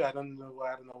front of you. I don't know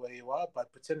where you are,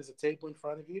 but pretend there's a table in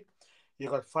front of you. You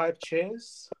got 5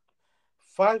 chairs,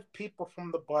 5 people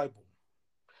from the Bible,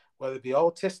 whether it be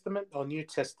Old Testament or New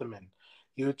Testament.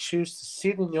 You would choose to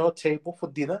sit in your table for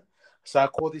dinner. So I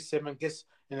call these 7 guests,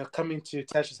 coming to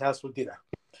Tasha's house for dinner.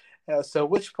 So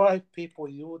which 5 people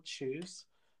you would choose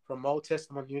from Old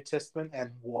Testament, New Testament,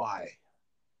 and why?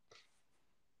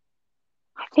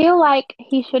 I feel like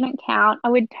he shouldn't count. I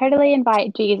would totally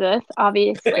invite Jesus,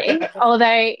 obviously,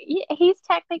 although he's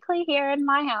technically here in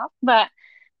my house. But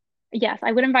yes,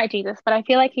 I would invite Jesus, but I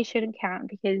feel like he shouldn't count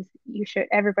because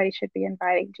everybody should be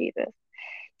inviting Jesus.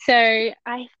 So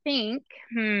I think,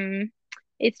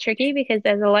 it's tricky because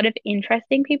there's a lot of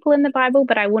interesting people in the Bible,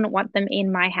 but I wouldn't want them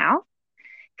in my house.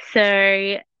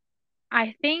 So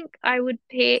I think I would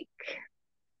pick,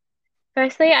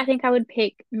 firstly, I think I would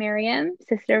pick Miriam,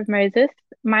 sister of Moses.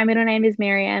 My middle name is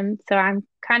Miriam, so I'm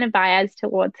kind of biased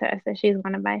towards her. So she's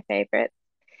one of my favorites.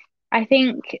 I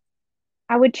think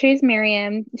I would choose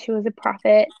Miriam. She was a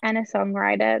prophet and a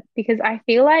songwriter because I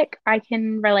feel like I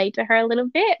can relate to her a little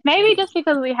bit. Maybe just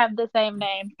because we have the same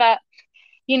name, but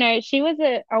she was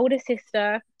an older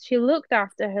sister. She looked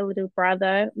after her little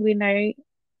brother. We know,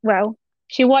 well,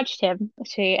 she watched him.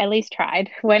 She at least tried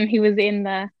when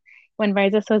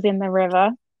Moses was in the river.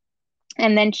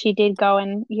 And then she did go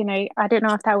and, I don't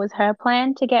know if that was her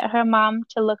plan to get her mum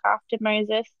to look after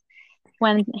Moses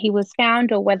when he was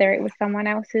found or whether it was someone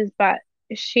else's, but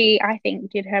she, I think,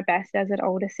 did her best as an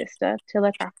older sister to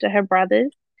look after her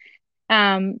brothers.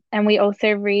 And we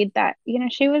also read that,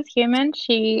 she was human.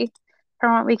 She,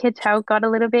 from what we could tell, got a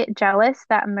little bit jealous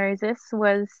that Moses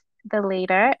was the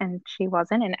leader and she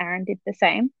wasn't, and Aaron did the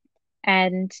same.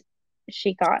 And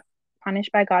she got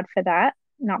punished by God for that,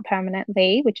 not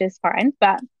permanently, which is fine.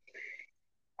 But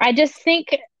I just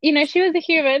think, she was a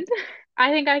human. I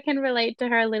think I can relate to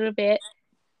her a little bit.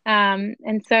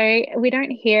 And so we don't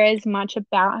hear as much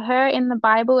about her in the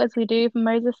Bible as we do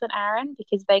Moses and Aaron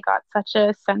because they got such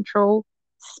a central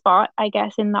spot, I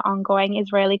guess, in the ongoing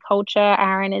Israeli culture.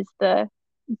 Aaron is the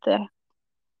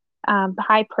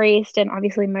high priest, and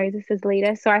obviously Moses is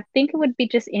leader. So I think it would be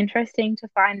just interesting to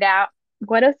find out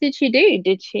what else did she do?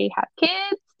 Did she have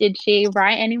kids? Did she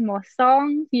write any more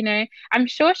songs? I'm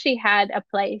sure she had a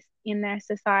place in their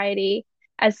society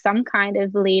as some kind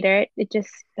of leader.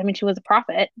 I mean, she was a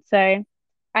prophet. So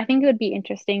I think it would be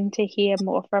interesting to hear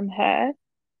more from her.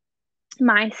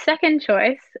 My second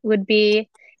choice would be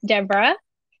Deborah.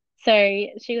 So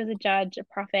she was a judge, a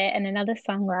prophet, and another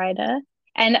songwriter.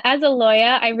 And as a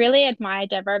lawyer, I really admire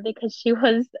Deborah because she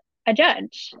was a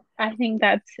judge. I think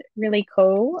that's really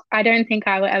cool. I don't think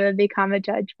I will ever become a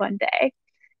judge one day,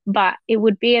 but it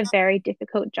would be a very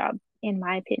difficult job, in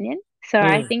my opinion. So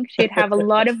I Mm. think she'd have a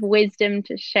lot of wisdom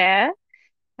to share.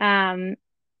 Um,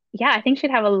 yeah, I think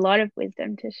she'd have a lot of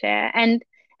wisdom to share. And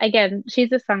again,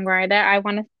 she's a songwriter.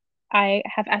 I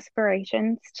have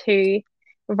aspirations to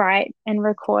write and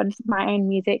record my own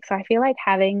music. So I feel like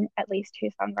having at least 2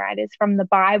 songwriters from the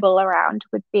Bible around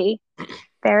would be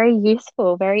very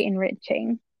useful, very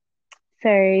enriching.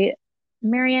 So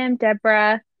Miriam,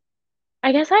 Deborah,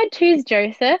 I guess I'd choose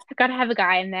Joseph. I've got to have a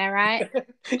guy in there, right?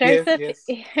 Yes, Joseph,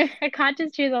 yes. I can't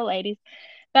just choose all ladies.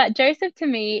 But Joseph to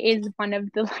me is one of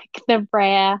the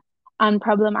rare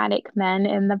unproblematic men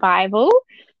in the Bible.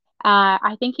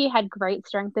 I think he had great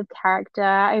strength of character.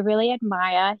 I really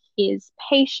admire his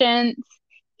patience,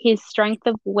 his strength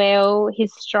of will,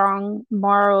 his strong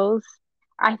morals.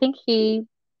 I think he's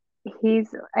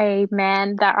a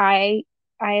man that I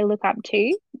look up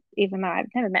to, even though I've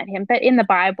never met him. But in the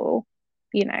Bible,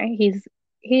 he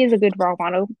is a good role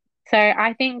model. So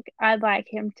I think I'd like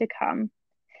him to come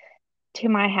to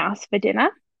my house for dinner.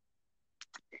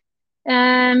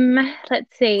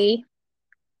 Let's see.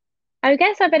 I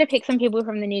guess I better pick some people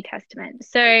from the New Testament.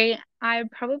 So I'd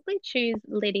probably choose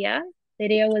Lydia.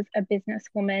 Lydia was a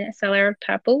businesswoman, a seller of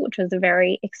purple, which was a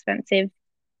very expensive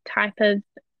type of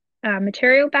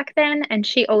material back then. And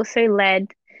she also led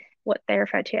what they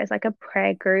refer to as like a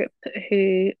prayer group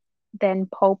who then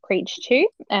Paul preached to,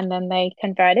 and then they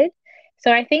converted.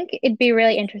 So I think it'd be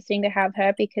really interesting to have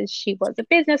her because she was a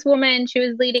businesswoman, she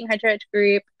was leading her church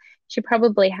group. She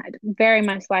probably had very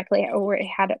most likely already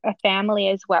had a family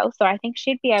as well. So I think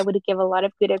she'd be able to give a lot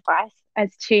of good advice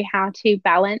as to how to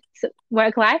balance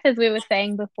work life, as we were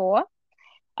saying before,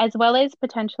 as well as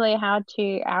potentially how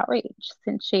to outreach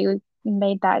since she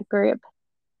made that group.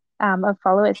 of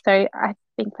followers. So I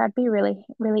think that'd be really,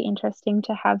 really interesting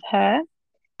to have her.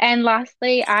 And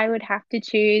lastly, I would have to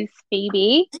choose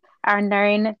Phoebe, our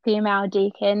known female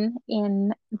deacon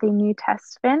in the New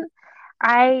Testament.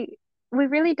 I We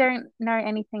really don't know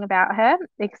anything about her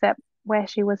except where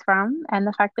she was from and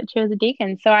the fact that she was a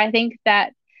deacon. So I think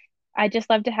that I just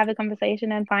love to have a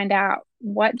conversation and find out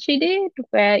what she did,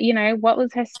 where, what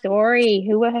was her story,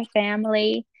 who were her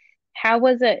family, how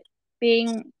was it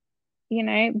being,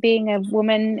 being a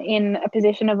woman in a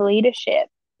position of leadership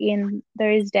in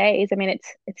those days. I mean,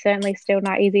 it's certainly still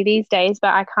not easy these days,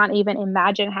 but I can't even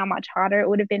imagine how much harder it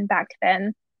would have been back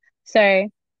then. So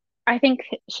I think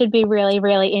should be really,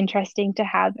 really interesting to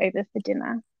have over for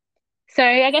dinner. So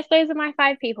I guess those are my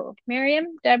five people: Miriam,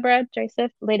 Deborah,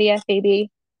 Joseph, Lydia, Phoebe,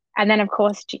 and then of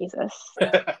course Jesus.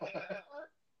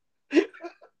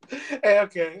 Hey,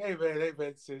 okay,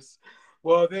 amen, sis.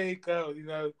 Well, there you go.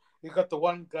 You got the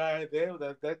one guy there.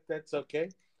 That's okay,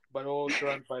 but all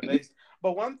surrounded by ladies.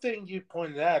 But one thing you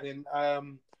pointed out, and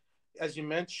as you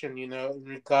mentioned, in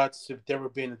regards to Deborah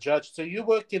being a judge, so you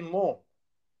work in law.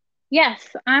 Yes,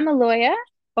 I'm a lawyer.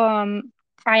 Um,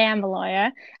 I am a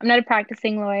lawyer. I'm not a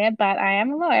practicing lawyer, but I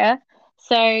am a lawyer.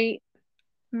 So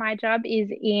my job is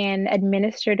in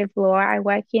administrative law. I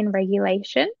work in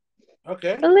regulation,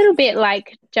 Okay. a little bit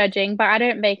like judging, but I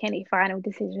don't make any final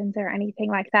decisions or anything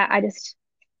like that.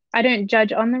 I don't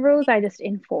judge on the rules, I just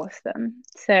enforce them.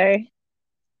 So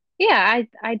yeah,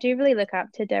 I do really look up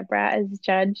to Deborah as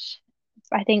judge.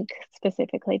 I think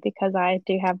specifically because I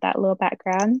do have that law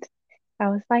background. I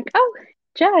was like, oh,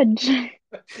 judge.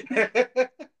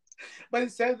 But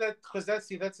it said that because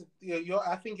that's you're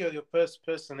I think you're the first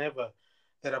person ever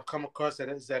that I've come across that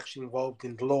is actually involved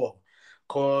in law.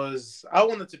 Because I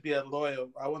wanted to be a lawyer.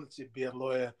 I wanted to be a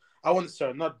lawyer. I wanted,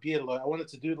 sorry, not be a lawyer. I wanted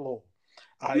to do law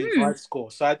in Hmm. high school.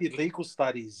 So I did legal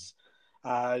studies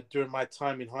during my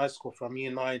time in high school from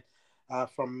year nine,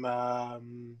 from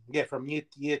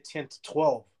year 10 to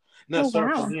 12. No, Oh,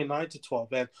 sorry, from wow. year 9 to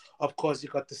 12. And of course, you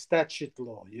got the statute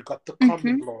law, you got the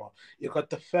common Hmm. law, you got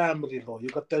the family law, you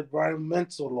got the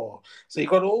environmental law. So you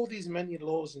got all these many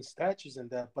laws and statutes in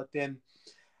that. But then,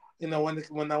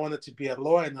 when I wanted to be a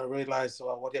lawyer and I realized,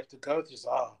 what you have to go through is,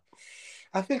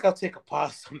 I think I'll take a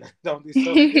pass on that, on this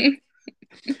subject.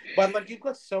 But like, you've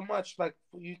got so much, like,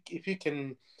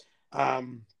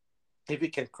 um, if you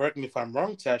can correct me if I'm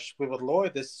wrong, Tash, with a lawyer,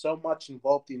 there's so much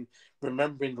involved in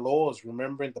remembering laws,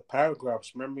 remembering the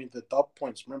paragraphs, remembering the dot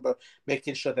points, remember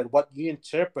making sure that what you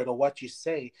interpret or what you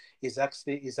say is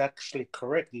actually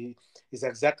correct, is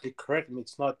exactly correct, and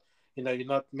it's not, you're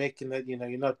not making it,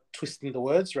 you're not twisting the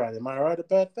words right. Am I right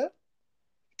about that?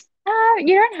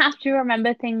 You don't have to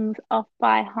remember things off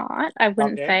by heart, I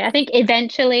wouldn't Okay. say. I think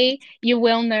eventually you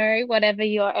will know whatever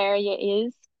your area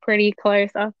is pretty close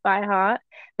off by heart.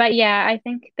 But yeah, I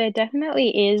think there definitely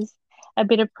is a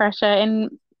bit of pressure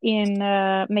in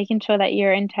making sure that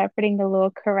you're interpreting the law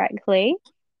correctly.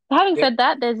 Having Yeah. said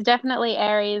that, there's definitely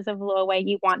areas of law where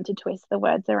you want to twist the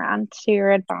words around to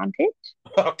your advantage.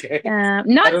 Okay. I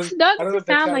Not don't. not I don't know to if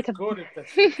that sound sounds like a good. If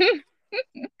that's.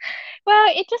 well,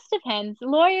 it just depends.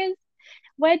 Lawyers,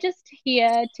 we're just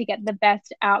here to get the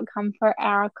best outcome for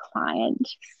our client.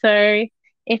 So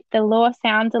if the law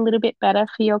sounds a little bit better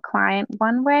for your client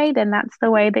one way, then that's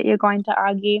the way that you're going to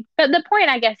argue. But the point,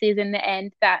 I guess, is in the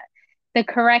end that the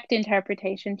correct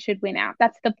interpretation should win out.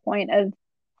 That's the point of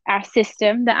our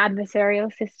system, the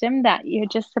adversarial system, that you're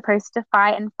just supposed to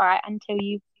fight and fight until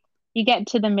you get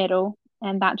to the middle,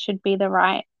 and that should be the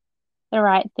right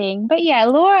thing. But yeah,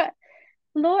 law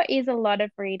is a lot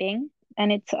of reading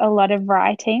and it's a lot of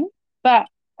writing, but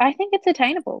I think it's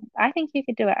attainable. I think you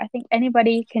could do it. I think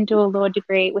anybody can do a law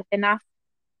degree with enough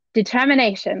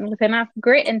determination, with enough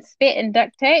grit and spit and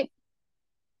duct tape.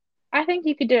 I think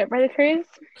you could do it, Brother Cruz.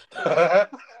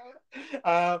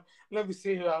 Let me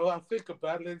see. I'll think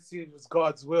about it. Let's see if it's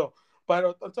God's will. But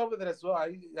on top of that as well, are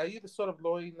you the sort of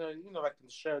lawyer, like in the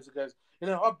shows, it goes,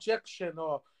 objection,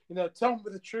 or tell me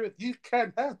the truth. You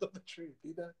can't handle the truth.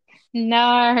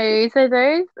 No, so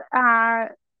those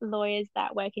are lawyers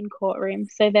that work in courtrooms,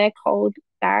 so they're called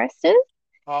barristers.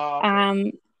 Okay.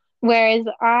 Um, whereas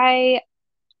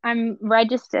I'm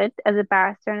registered as a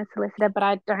barrister and a solicitor, but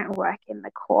I don't work in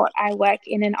the court. I work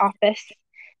in an office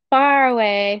far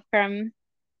away from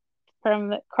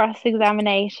cross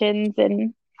examinations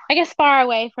and I guess far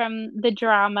away from the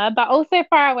drama, but also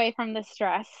far away from the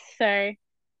stress. So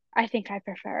I think I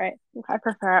prefer it. I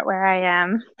prefer it where I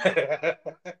am.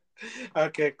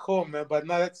 Okay, cool, man. But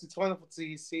no, it's wonderful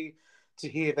to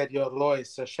hear that you're a lawyer.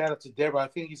 So shout out to Deborah. I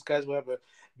think these guys will have a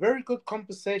very good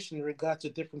conversation in regard to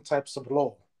different types of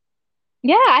law.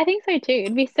 Yeah, I think so too.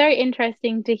 It'd be so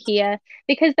interesting to hear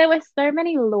because there were so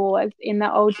many laws in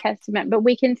the Old Testament, but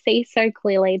we can see so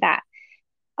clearly that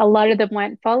a lot of them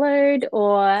weren't followed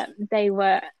or they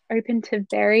were open to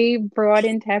very broad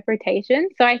interpretation.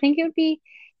 So I think it would be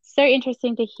so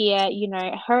interesting to hear,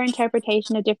 her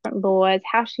interpretation of different laws,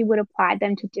 how she would apply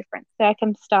them to different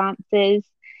circumstances,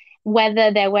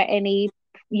 whether there were any,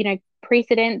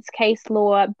 precedents, case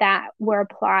law that were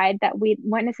applied that we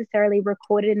weren't necessarily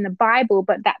recorded in the Bible,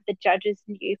 but that the judges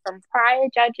knew from prior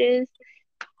judges.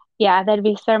 Yeah, there'd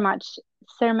be so much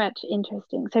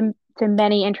interesting, so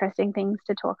many interesting things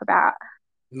to talk about.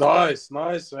 Nice,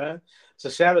 nice, man. So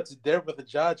shout out to Deborah, the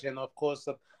judge, and of course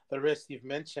the rest you've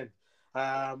mentioned.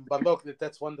 But look,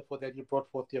 that's wonderful that you brought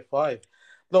forth your five.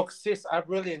 Look, sis, I've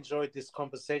really enjoyed this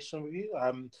conversation with you.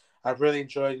 I've really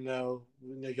enjoyed, your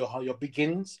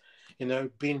beginnings.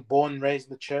 Being born and raised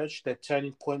in the church, that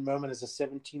turning point moment as a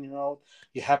 17-year-old.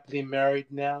 You're happily married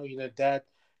now.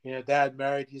 Dad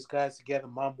married these guys together.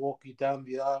 Mom walked you down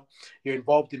the aisle. You're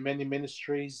involved in many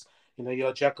ministries.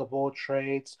 You're a jack of all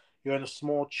trades. You're in a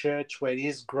small church where it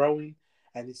is growing,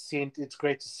 and it's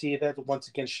great to see that. Once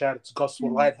again, shout out to Gospel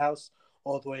Mm. Lighthouse,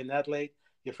 all the way in Adelaide.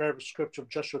 Your favorite scripture of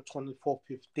Joshua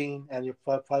 24:15, and your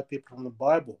five people from the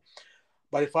Bible.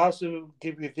 But if I was to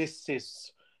give you this,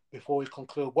 sis, before we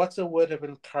conclude, what's a word of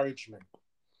encouragement?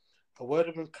 A word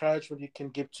of encouragement you can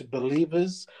give to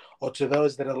believers or to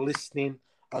those that are listening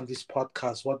on this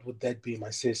podcast. What would that be, my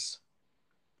sis?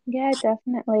 Yeah,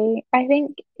 definitely. I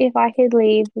think if I could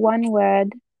leave one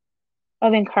word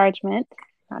of encouragement,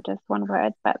 not just one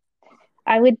word, but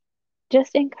I would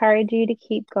just encourage you to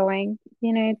keep going.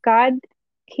 God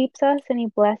keeps us and He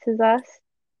blesses us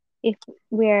if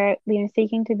we're,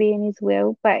 seeking to be in His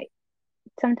will, but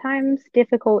sometimes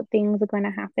difficult things are going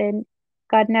to happen.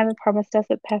 God never promised us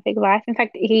a perfect life. In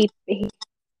fact,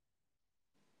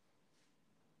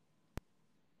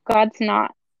 God's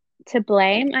not to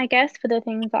blame, I guess, for the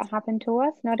things that happen to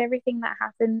us. Not everything that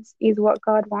happens is what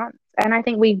God wants. And I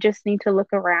think we just need to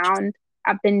look around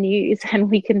at the news and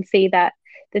we can see that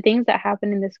the things that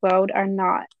happen in this world are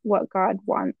not what God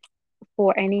wants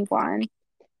for anyone.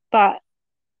 But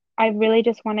I really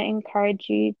just want to encourage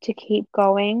you to keep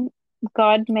going.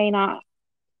 God may not,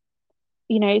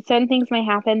 certain things may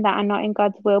happen that are not in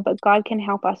God's will, but God can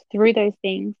help us through those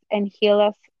things and heal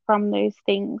us from those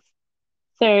things.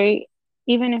 So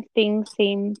even if things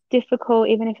seem difficult,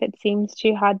 even if it seems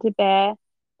too hard to bear,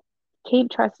 keep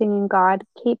trusting in God,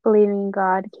 keep believing in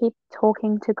God, keep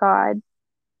talking to God,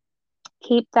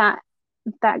 keep that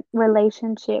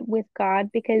relationship with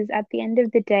God because at the end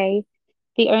of the day,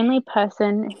 the only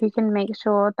person who can make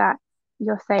sure that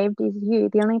you're saved is you.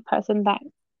 The only person that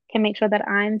can make sure that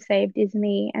I'm saved is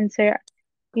me. And so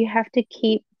you have to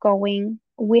keep going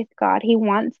with God. He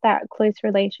wants that close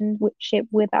relationship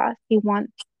with us. He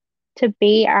wants to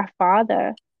be our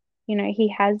father.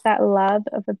 He has that love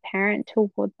of a parent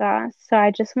towards us. So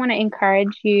I just want to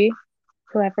encourage you,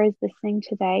 whoever is listening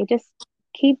today, just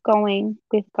keep going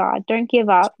with God. Don't give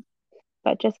up,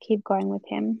 but just keep going with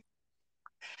Him.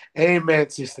 Amen,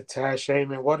 Sister Tash.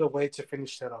 Amen. What a way to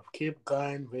finish that off. Keep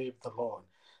going with the Lord.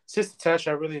 Sister Tash,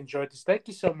 I really enjoyed this. Thank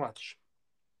you so much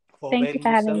for Thank you availing for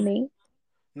having yourself. me.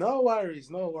 No worries,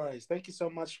 no worries. Thank you so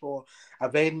much for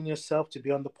availing yourself to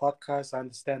be on the podcast. I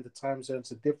understand the time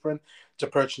zones are different. It's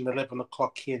approaching 11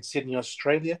 o'clock here in Sydney,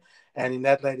 Australia. And in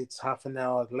Adelaide, it's half an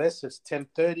hour less. It's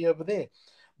 10:30 over there.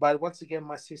 But once again,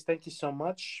 my sis, thank you so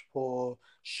much for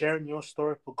sharing your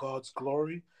story for God's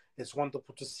glory. It's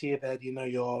wonderful to see that,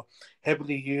 you're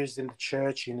heavily used in the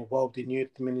church and involved in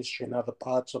youth ministry and other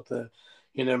parts of the,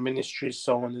 ministry,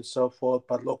 so on and so forth.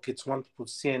 But look, it's wonderful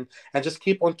to see and just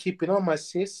keep on keeping on, my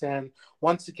sis. And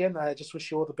once again, I just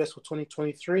wish you all the best for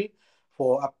 2023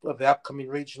 for the upcoming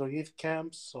regional youth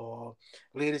camps or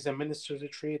leaders and ministers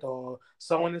retreat or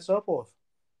so on and so forth.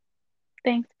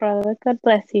 Thanks, brother. God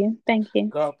bless you. Thank you.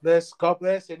 God bless,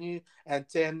 and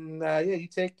yeah, you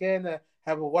take care and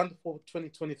have a wonderful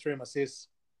 2023, my sis.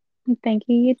 Thank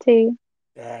you, you too.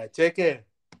 All right, take care.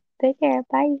 Take care.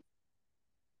 Bye.